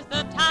pleases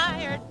the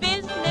tired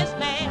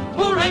businessman.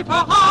 Hooray for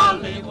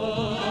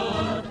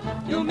Hollywood!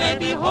 You may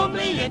be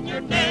homely in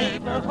your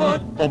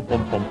neighborhood. Bum,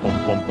 bum, bum,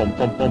 bum, bum, bum,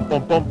 bum, bum,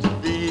 bum, bum. To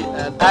be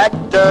an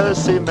actor,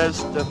 see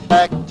Mr.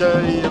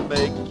 Factor, you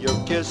make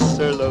your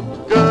kisser look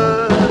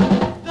good.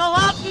 Go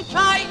out and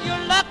try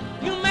your luck,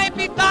 you may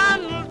be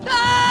Donald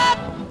Duck.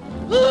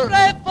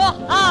 Hooray for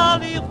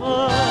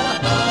Hollywood!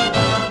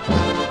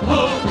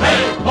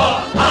 Hooray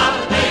for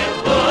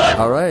Hollywood!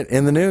 All right,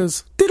 in the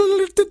news.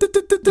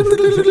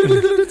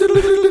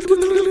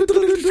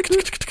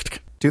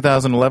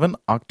 2011,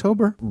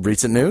 October.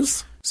 Recent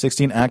news.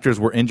 16 actors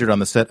were injured on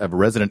the set of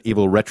Resident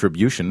Evil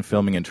Retribution,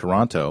 filming in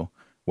Toronto,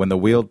 when the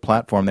wheeled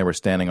platform they were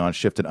standing on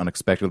shifted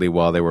unexpectedly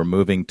while they were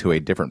moving to a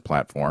different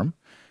platform.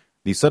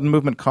 The sudden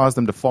movement caused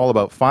them to fall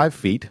about 5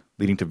 feet,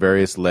 leading to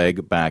various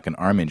leg, back, and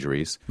arm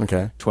injuries.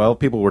 Okay. 12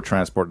 people were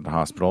transported to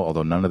hospital,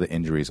 although none of the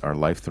injuries are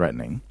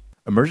life-threatening.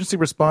 Emergency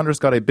responders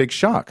got a big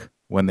shock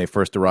when they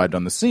first arrived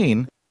on the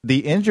scene.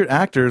 The injured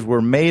actors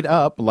were made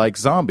up like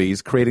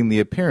zombies, creating the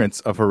appearance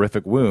of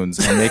horrific wounds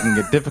and making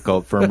it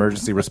difficult for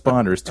emergency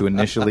responders to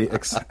initially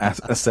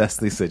assess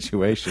the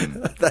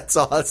situation. That's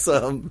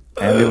awesome.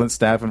 Ambulance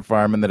staff and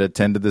firemen that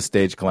attended the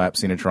stage collapse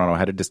scene in Toronto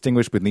had to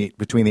distinguish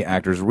between the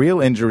actors' real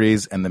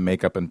injuries and the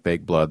makeup and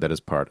fake blood that is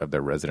part of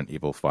their Resident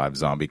Evil 5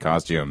 zombie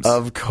costumes.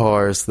 Of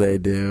course they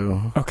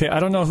do. Okay,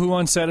 I don't know who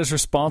on set is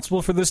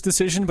responsible for this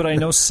decision, but I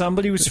know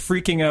somebody was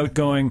freaking out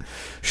going,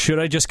 should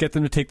I just get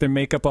them to take their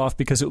makeup off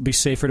because it would be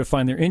safer to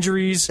find their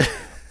injuries,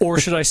 or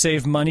should I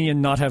save money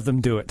and not have them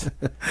do it?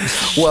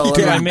 Well,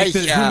 Who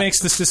makes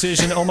this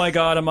decision? Oh my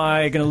God, am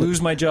I going to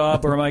lose my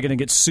job, or am I going to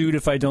get sued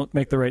if I don't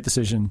make the right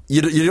decision?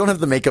 You don't have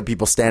the makeup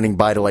people standing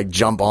by to like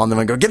jump on them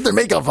and go, get their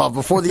makeup off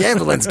before the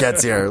ambulance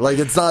gets here. Like,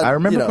 it's not. I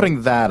remember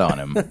putting that on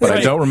him, but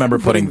I don't remember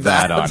putting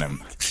that on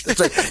him. It's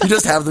like, you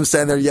just have them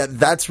stand there. Yeah,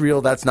 that's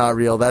real. That's not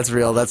real. That's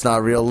real. That's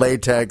not real.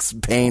 Latex,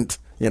 paint.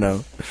 You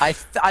know, I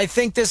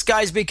think this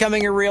guy's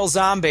becoming a real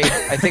zombie.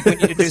 I think we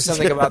need to do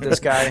something about this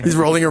guy. He's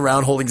rolling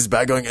around, holding his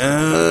back, going,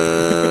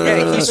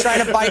 Yeah, he's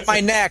trying to bite my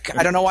neck.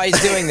 I don't know why he's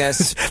doing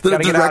this. The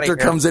director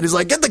comes in. He's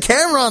like, get the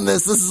camera on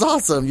this. This is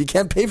awesome. You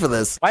can't pay for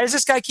this. Why does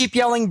this guy keep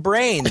yelling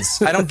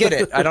brains? I don't get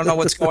it. I don't know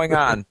what's going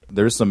on.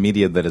 There's some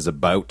media that is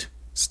about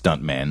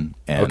stuntmen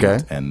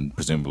and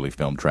presumably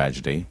film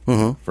tragedy.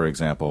 For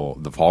example,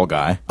 The Fall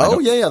Guy.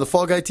 The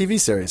Fall Guy TV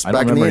series. I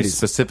back don't in the remember 80s.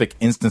 specific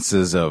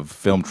instances of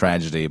film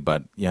tragedy,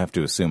 but you have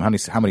to assume how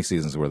many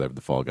seasons were there of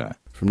The Fall Guy?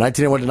 From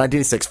 1981 to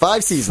 1986.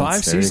 5 seasons.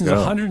 5 seasons,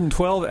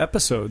 112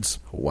 episodes.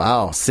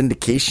 Wow.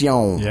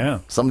 Syndication. Yeah.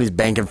 Somebody's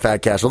banking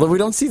fat cash. Although we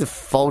don't see the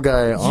Fall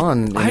Guy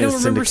on I in don't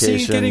his remember seeing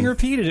it syndication. getting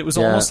repeated. It was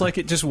almost like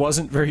it just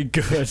wasn't very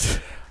good.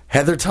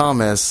 Heather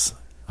Thomas.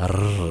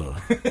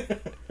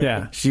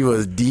 Yeah. She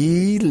was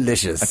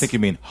delicious. I think you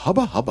mean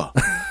hubba hubba.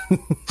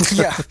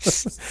 Yeah.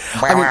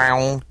 I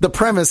mean, the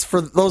premise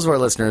for those of our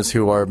listeners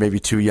who are maybe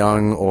too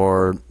young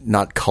or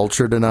not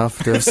cultured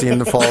enough to have seen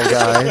The Fall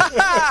Guy.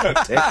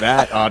 Take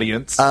that,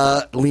 audience.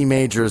 Lee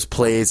Majors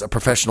plays a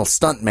professional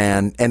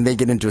stuntman, and they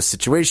get into a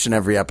situation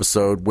every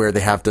episode where they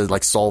have to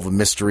like solve a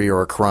mystery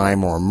or a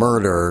crime or a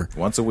murder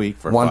once a week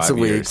for 5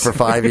 years. for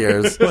 5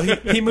 years. Well,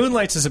 he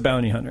moonlights as a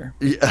bounty hunter.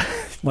 Yeah.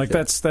 Like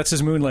that's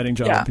his moonlighting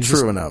job. Yeah, He's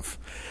True enough.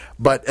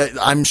 But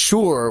I'm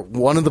sure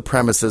one of the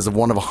premises of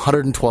one of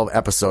 112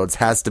 episodes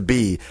has to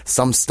be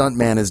some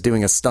stuntman is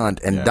doing a stunt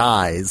and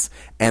dies,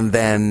 and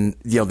then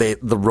the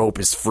rope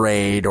is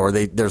frayed, or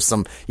there's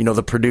some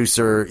the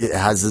producer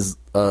has his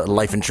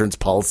life insurance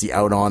policy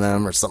out on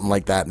him or something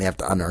like that, and they have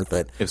to unearth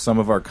it. If some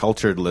of our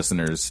cultured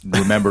listeners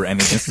remember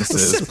any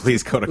instances,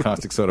 please go to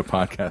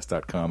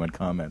causticsodapodcast.com and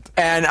comment.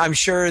 And I'm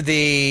sure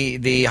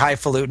the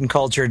highfalutin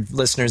cultured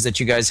listeners that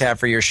you guys have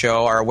for your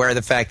show are aware of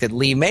the fact that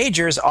Lee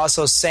Majors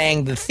also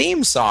sang the theme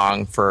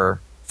song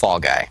for Fall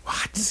Guy.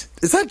 What?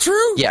 Is that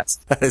true? Yes.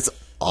 That is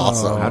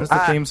awesome. How does the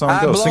theme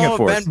song go? Sing it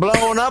for us. Been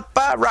blown up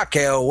by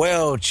Raquel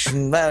Welch.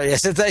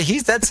 Yes,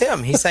 that's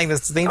him. He sang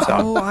this theme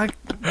song. Nice.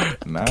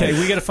 Okay,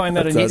 we got to find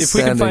that. If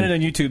we can find it on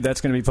YouTube, that's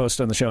going to be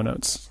posted on the show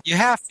notes. You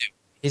have to.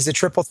 He's a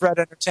triple threat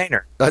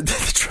entertainer. The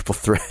triple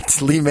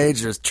threat. Lee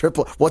Majors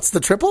triple. What's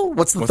the triple?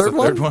 What's the third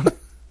one?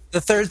 The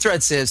third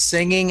threat is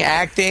singing,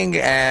 acting,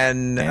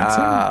 and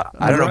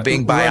I don't know,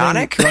 being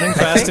bionic, running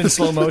fast in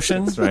slow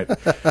motion. That's right.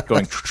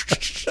 Going.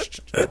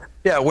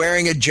 Yeah,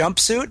 wearing a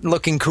jumpsuit and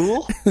looking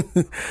cool.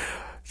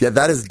 Yeah,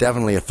 that is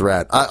definitely a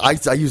threat. I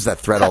use that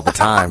threat all the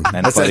time.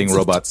 And fighting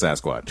robot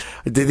Sasquatch.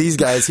 To these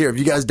guys here, if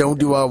you guys don't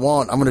do what I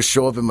want, I'm going to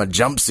show up in my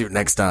jumpsuit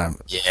next time.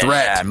 Yeah,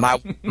 threat.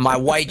 my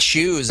white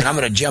shoes, and I'm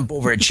going to jump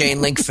over a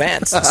chain link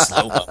fence and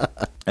slow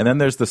up. And then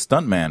there's the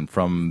stuntman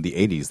from the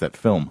 80s, that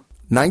film.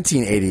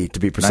 1980, to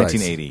be precise.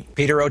 1980.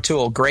 Peter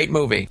O'Toole, great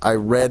movie. I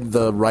read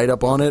the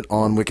write-up on it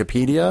on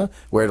Wikipedia,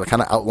 where it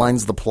kind of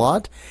outlines the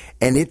plot,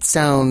 and it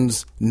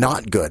sounds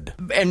not good.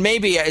 And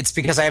maybe it's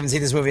because I haven't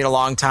seen this movie in a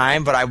long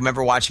time, but I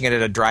remember watching it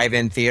at a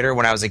drive-in theater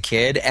when I was a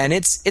kid, and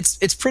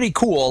it's pretty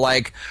cool.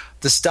 Like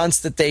the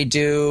stunts that they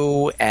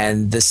do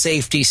and the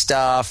safety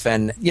stuff,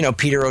 and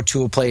Peter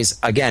O'Toole plays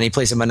a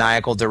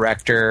maniacal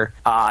director.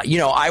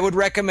 I would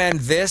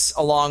recommend this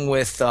along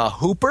with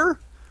Hooper,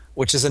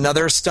 which is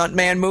another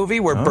stuntman movie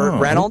where Burt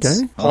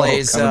Reynolds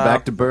plays. Coming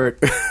back to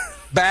Burt.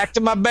 Back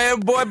to my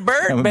bad boy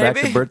Burt, Coming baby.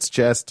 back to Burt's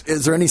chest.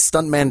 Is there any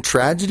stuntman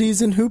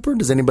tragedies in Hooper?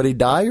 Does anybody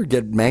die or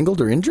get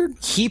mangled or injured?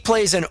 He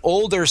plays an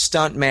older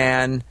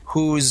stuntman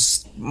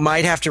who's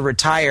might have to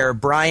retire.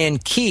 Brian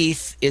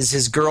Keith is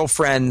his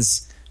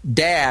girlfriend's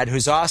dad,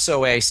 who's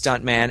also a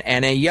stuntman,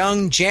 and a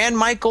young Jan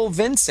Michael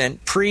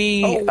Vincent,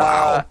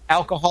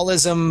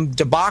 alcoholism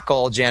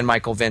debacle. Jan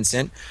Michael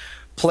Vincent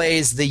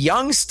plays the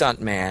young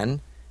stuntman.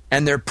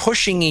 And they're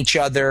pushing each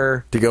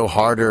other to go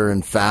harder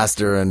and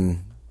faster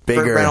and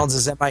bigger. Burt Reynolds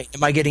is, am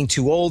I getting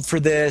too old for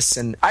this?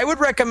 And I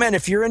would recommend,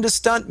 if you're into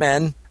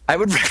stuntmen, I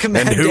would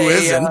recommend. And who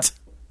isn't?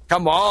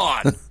 Come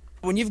on.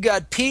 When you've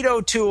got Pete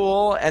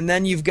O'Toole, and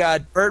then you've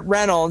got Burt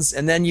Reynolds,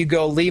 and then you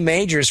go Lee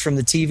Majors from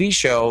the TV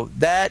show,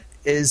 that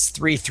is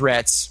 3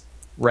 threats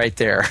right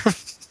there.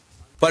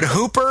 But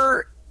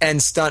Hooper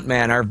and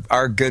Stuntman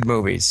are good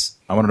movies.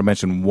 I wanted to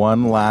mention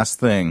one last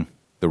thing.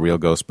 The Real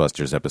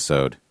Ghostbusters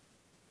episode.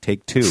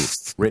 Take 2,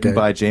 written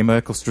by J.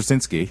 Michael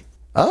Straczynski.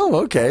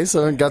 Oh, okay.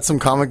 So got some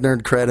comic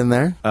nerd cred in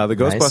there. The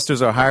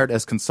Ghostbusters are hired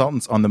as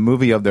consultants on the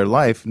movie of their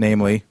life,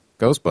 namely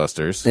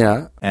Ghostbusters.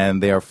 Yeah.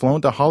 And they are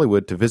flown to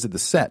Hollywood to visit the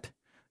set.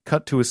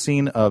 Cut to a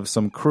scene of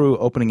some crew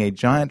opening a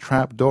giant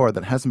trap door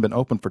that hasn't been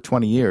opened for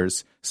 20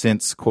 years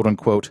since,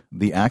 quote-unquote,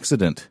 the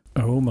accident.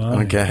 Oh,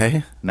 my.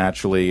 Okay.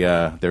 Naturally,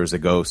 there's a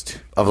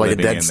ghost. Of like a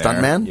dead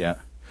stuntman? Yeah.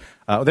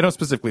 They don't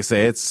specifically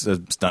say it's a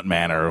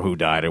stuntman or who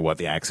died or what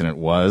the accident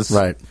was.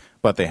 Right.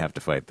 But they have to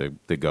fight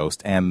the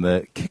ghost. And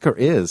the kicker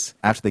is,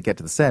 after they get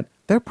to the set,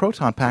 their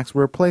proton packs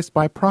were replaced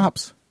by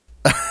props.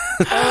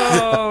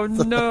 Oh,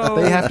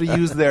 no. They have to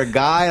use their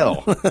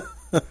guile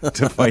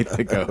to fight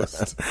the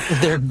ghost.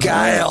 Their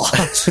guile.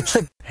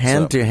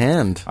 Hand to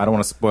hand. I don't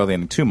want to spoil the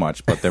ending too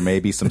much, but there may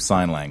be some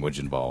sign language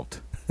involved.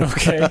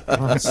 Okay.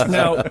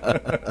 Now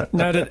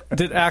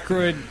did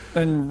Aykroyd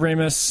and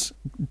Ramis,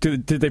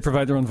 did they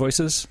provide their own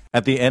voices?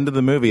 At the end of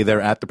the movie, they're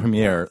at the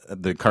premiere,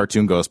 the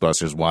cartoon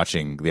Ghostbusters,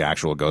 watching the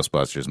actual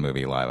Ghostbusters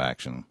movie live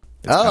action.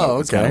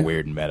 It's kind of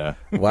weird and meta.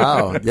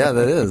 Wow. Yeah,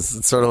 that is.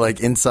 It's sort of like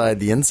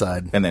inside the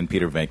inside. And then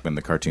Peter Venkman,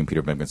 the cartoon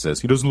Peter Venkman, says,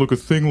 "He doesn't look a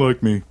thing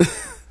like me."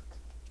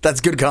 That's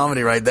good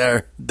comedy right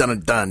there. Dun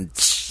and dun.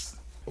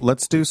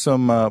 Let's do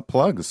some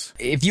plugs.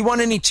 If you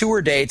want any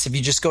tour dates, if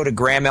you just go to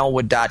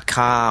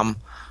grahamelwood.com,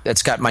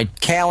 it's got my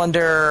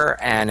calendar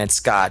and it's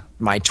got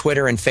my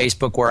Twitter and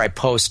Facebook where I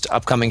post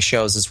upcoming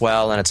shows as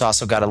well. And it's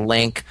also got a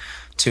link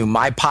to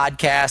my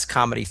podcast,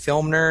 Comedy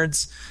Film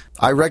Nerds.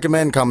 I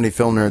recommend Comedy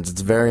Film Nerds.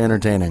 It's very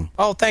entertaining.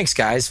 Oh, thanks,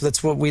 guys.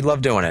 That's what we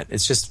love doing it.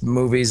 It's just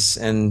movies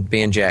and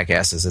being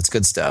jackasses. It's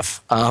good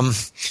stuff.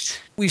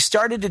 We've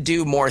started to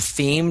do more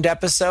themed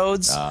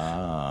episodes.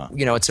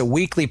 It's a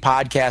weekly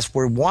podcast.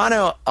 We want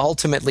to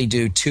ultimately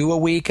do 2 a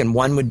week, and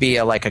one would be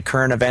like a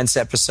current events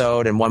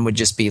episode, and one would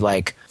just be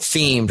like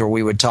themed, where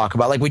we would talk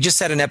about, like we just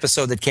had an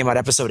episode that came out,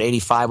 episode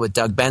 85 with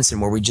Doug Benson,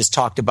 where we just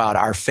talked about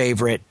our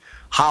favorite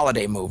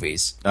holiday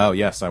movies. Oh,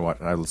 yes, I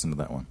listened to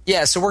that one.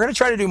 Yeah, so we're going to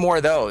try to do more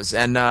of those,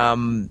 and a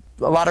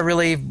lot of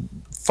really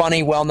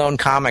funny, well-known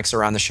comics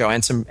are on the show,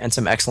 and some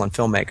excellent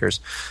filmmakers.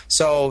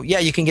 So, yeah,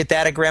 you can get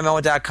that at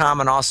grahamelwood.com,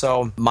 and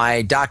also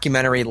my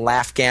documentary,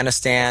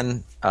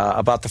 Laughghanistan,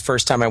 about the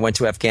first time I went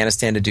to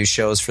Afghanistan to do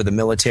shows for the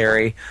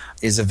military,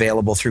 is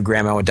available through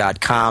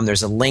grahamelwood.com.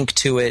 There's a link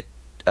to it.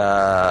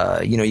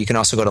 You can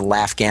also go to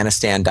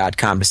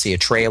laughghanistan.com to see a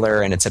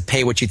trailer, and it's a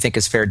pay what you think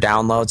is fair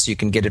download, so you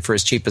can get it for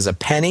as cheap as a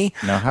penny.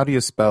 Now, how do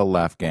you spell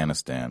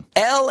Laughghanistan?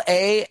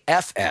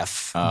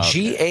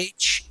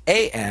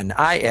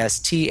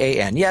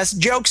 Laffghanistan. Yes,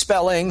 joke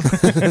spelling.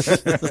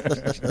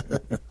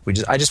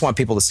 I just want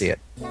people to see it.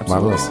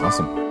 Marvelous.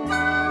 Awesome.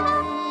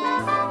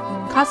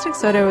 Caustic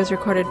Soda was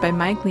recorded by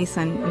Mike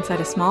Leeson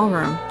inside a small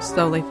room,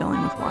 slowly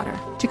filling with water.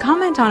 To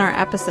comment on our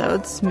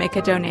episodes, make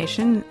a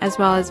donation, as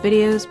well as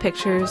videos,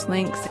 pictures,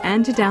 links,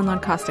 and to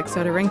download Caustic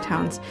Soda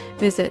ringtones,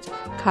 visit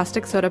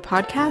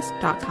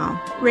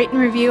causticsodapodcast.com. Rate and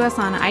review us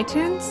on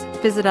iTunes,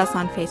 visit us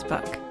on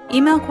Facebook.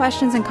 Email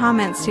questions and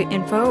comments to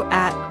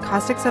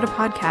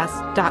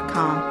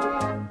info@causticsodapodcast.com.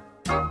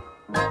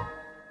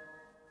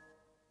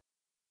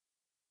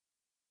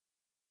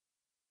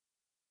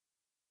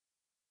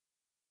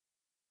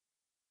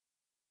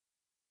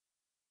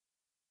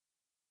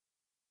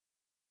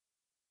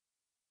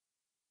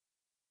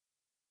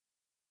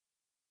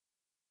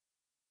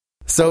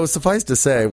 So suffice to say,